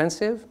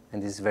expensive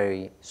and it's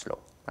very slow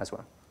as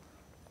well.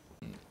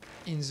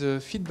 In the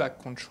feedback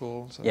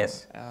control, so,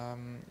 yes.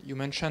 You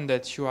mentioned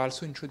that you are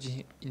also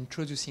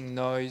introducing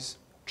noise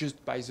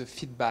just by the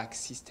feedback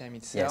system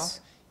itself.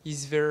 Yes.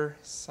 Is there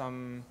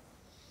some,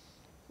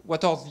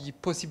 what are the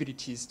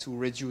possibilities to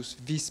reduce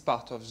this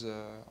part of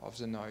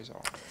the noise?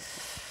 Or?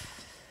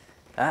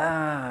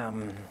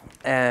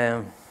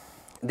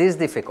 This is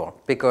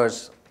difficult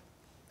because,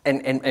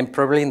 and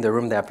probably in the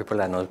room there are people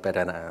that know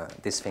better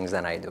these things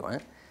than I do.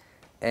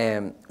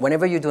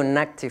 Whenever you do an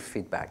active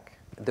feedback,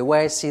 the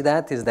way I see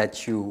that is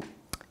that you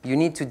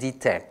need to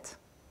detect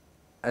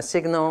a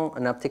signal,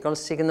 an optical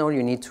signal.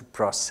 You need to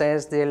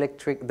process the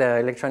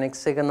electronic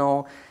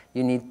signal.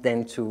 You need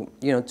then to,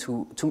 you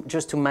know,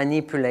 just to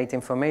manipulate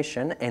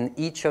information, and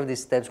each of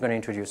these steps is going to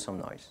introduce some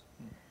noise.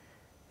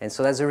 And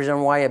so that's the reason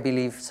why I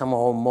believe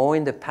somehow more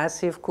in the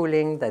passive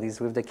cooling that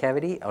is with the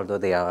cavity, although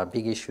there are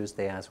big issues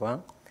there as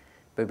well.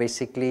 But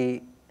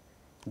basically,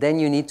 then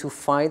you need to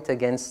fight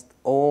against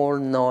all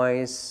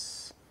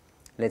noise,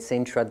 let's say,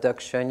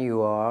 introduction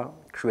you are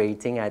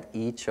creating at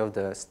each of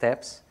the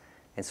steps.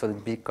 And so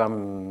it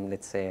becomes,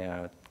 let's say,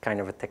 kind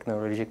of a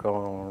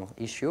technological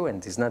issue,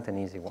 and it's not an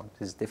easy one.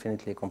 It's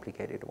definitely a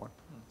complicated one.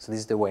 So this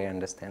is the way I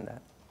understand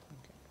that.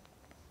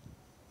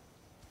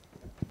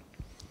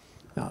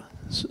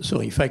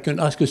 So if I can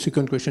ask a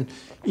second question.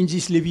 In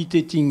this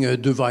levitating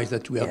device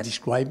that we are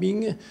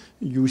describing,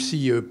 you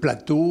see a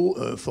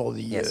plateau for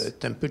the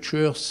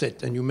temperature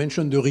set, and you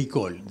mentioned the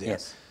recoil there.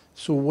 Yes.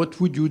 So what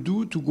would you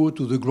do to go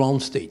to the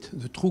ground state,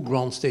 the true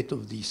ground state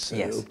of this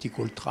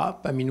optical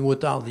trap? I mean,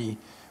 what are the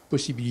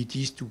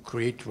possibilities to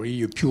create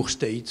really a pure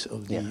state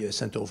of the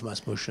center of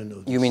mass motion?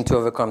 Of you mean to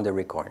overcome the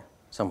recoil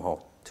somehow,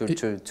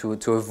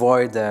 to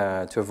avoid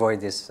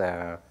this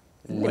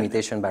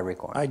limitation by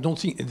recoil? I don't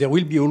think there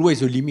will be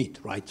always a limit,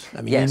 right?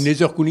 I mean, in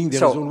laser cooling, there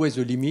is always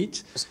a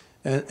limit.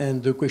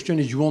 And the question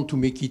is, you want to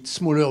make it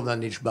smaller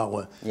than h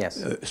bar,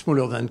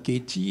 smaller than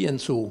kT, and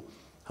so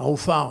how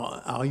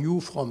far are you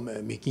from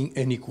making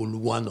n equal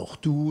 1 or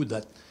 2?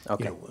 That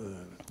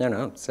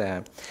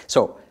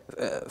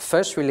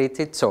first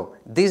related. So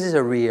this is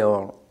a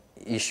real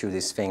issue.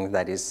 This thing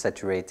that is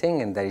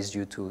saturating and that is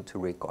due to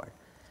recoil.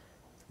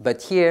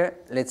 But here,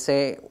 let's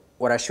say,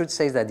 what I should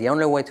say is that the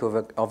only way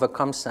to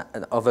overcome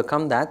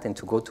that and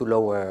to go to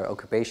lower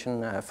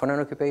occupation, phonon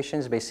occupation,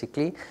 is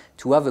basically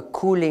to have a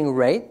cooling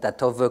rate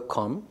that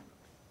overcome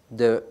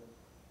the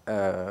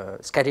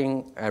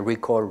scattering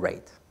recoil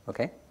rate.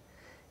 Okay.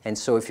 And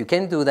so if you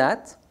can do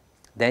that,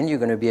 then you're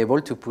going to be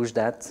able to push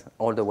that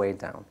all the way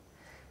down.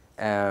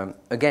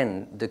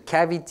 Again, the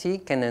cavity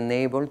can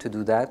enable to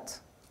do that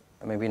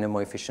maybe in a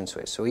more efficient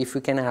way. So if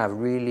we can have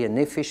really an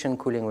efficient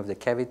cooling with the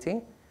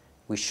cavity,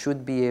 we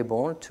should be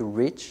able to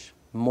reach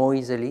more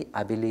easily,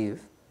 I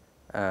believe,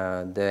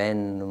 the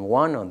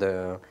N1 or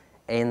the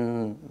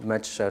N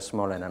much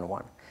smaller than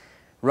 1.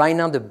 Right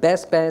now, the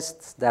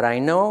best that I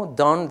know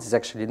done, this is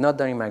actually not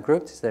done in my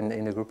group, it's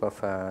in the group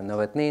of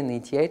Novotny and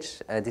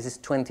ETH, this is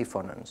 20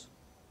 phonons.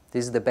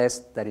 This is the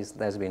best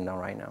that's been done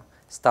right now,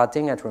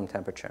 starting at room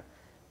temperature.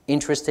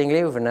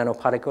 Interestingly, with a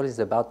nanoparticle, it's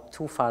about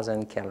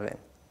 2000 Kelvin.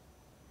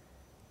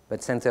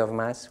 But center of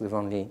mass with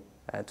only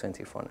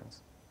 20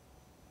 phonons,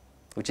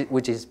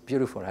 which is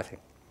beautiful, I think.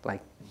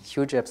 Like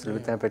huge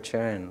absolute temperature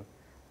and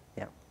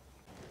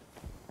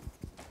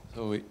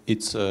So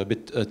it's a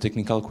bit a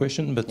technical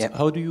question, but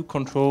how do you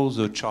control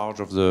the charge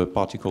of the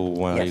particle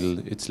while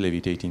it's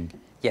levitating?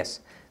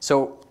 Yes.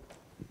 So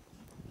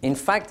in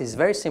fact, it's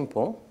very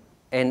simple,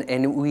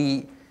 and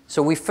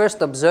we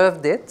first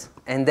observed it,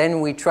 and then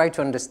we try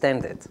to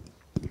understand it.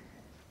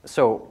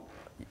 So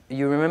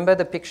you remember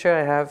the picture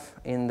I have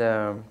in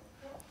the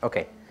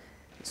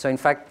So in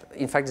fact,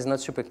 it's not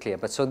super clear.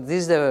 But so this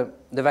is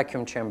the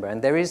vacuum chamber,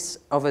 and there is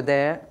over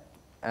there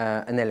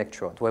an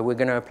electrode where we're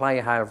going to apply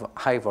a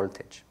high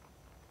voltage.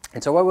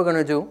 And so what we're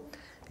going to do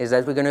is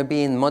that we're going to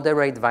be in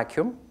moderate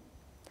vacuum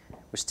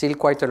with still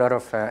quite a lot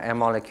of air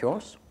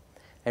molecules,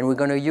 and we're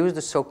going to use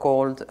the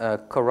so-called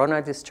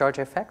corona discharge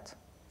effect.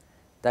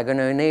 They're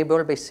going to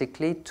enable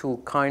basically to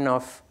kind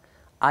of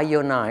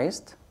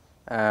ionize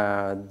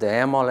the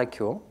air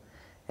molecule,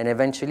 and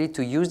eventually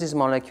to use this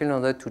molecule in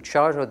order to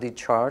charge or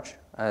discharge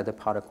the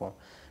particle.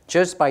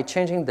 Just by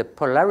changing the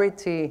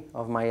polarity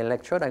of my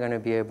electrode, I'm going to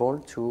be able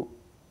to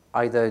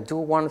either do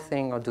one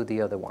thing or do the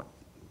other one.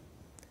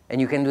 And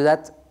you can do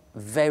that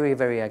very,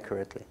 very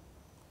accurately.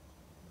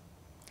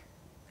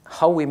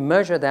 How we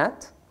measure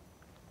that,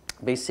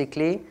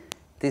 basically,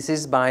 this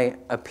is by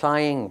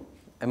applying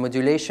a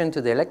modulation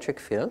to the electric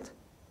field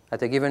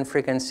at a given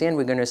frequency, and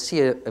we're going to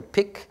see a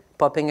peak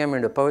popping up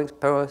in the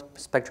power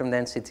spectrum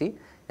density,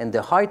 and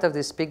the height of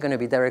this peak is going to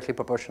be directly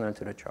proportional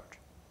to the charge,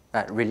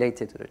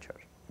 related to the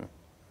charge.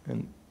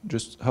 And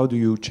just how do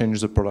you change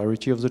the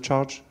polarity of the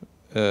charge?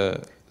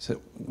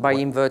 By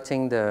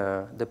inverting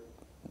the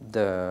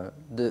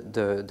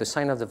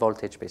sign of the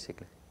voltage,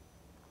 basically.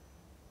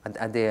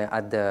 At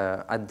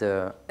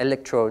the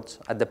electrodes,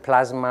 at the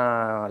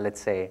plasma,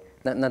 let's say,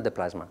 not the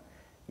plasma.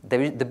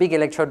 There is the big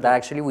electrode that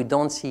actually we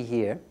don't see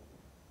here,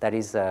 that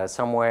is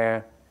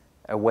somewhere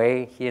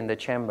away here in the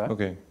chamber.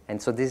 Okay.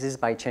 And so this is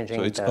by changing.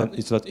 So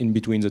it's not in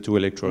between the two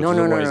electrodes. No.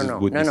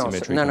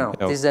 No.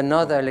 This is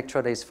another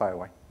electrode that is far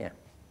away. Yeah.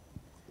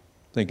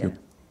 Thank you.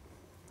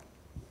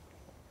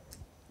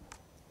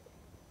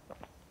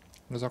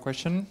 Another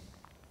question?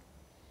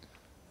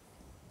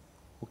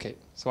 Okay,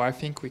 so I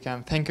think we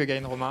can thank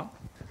again Romain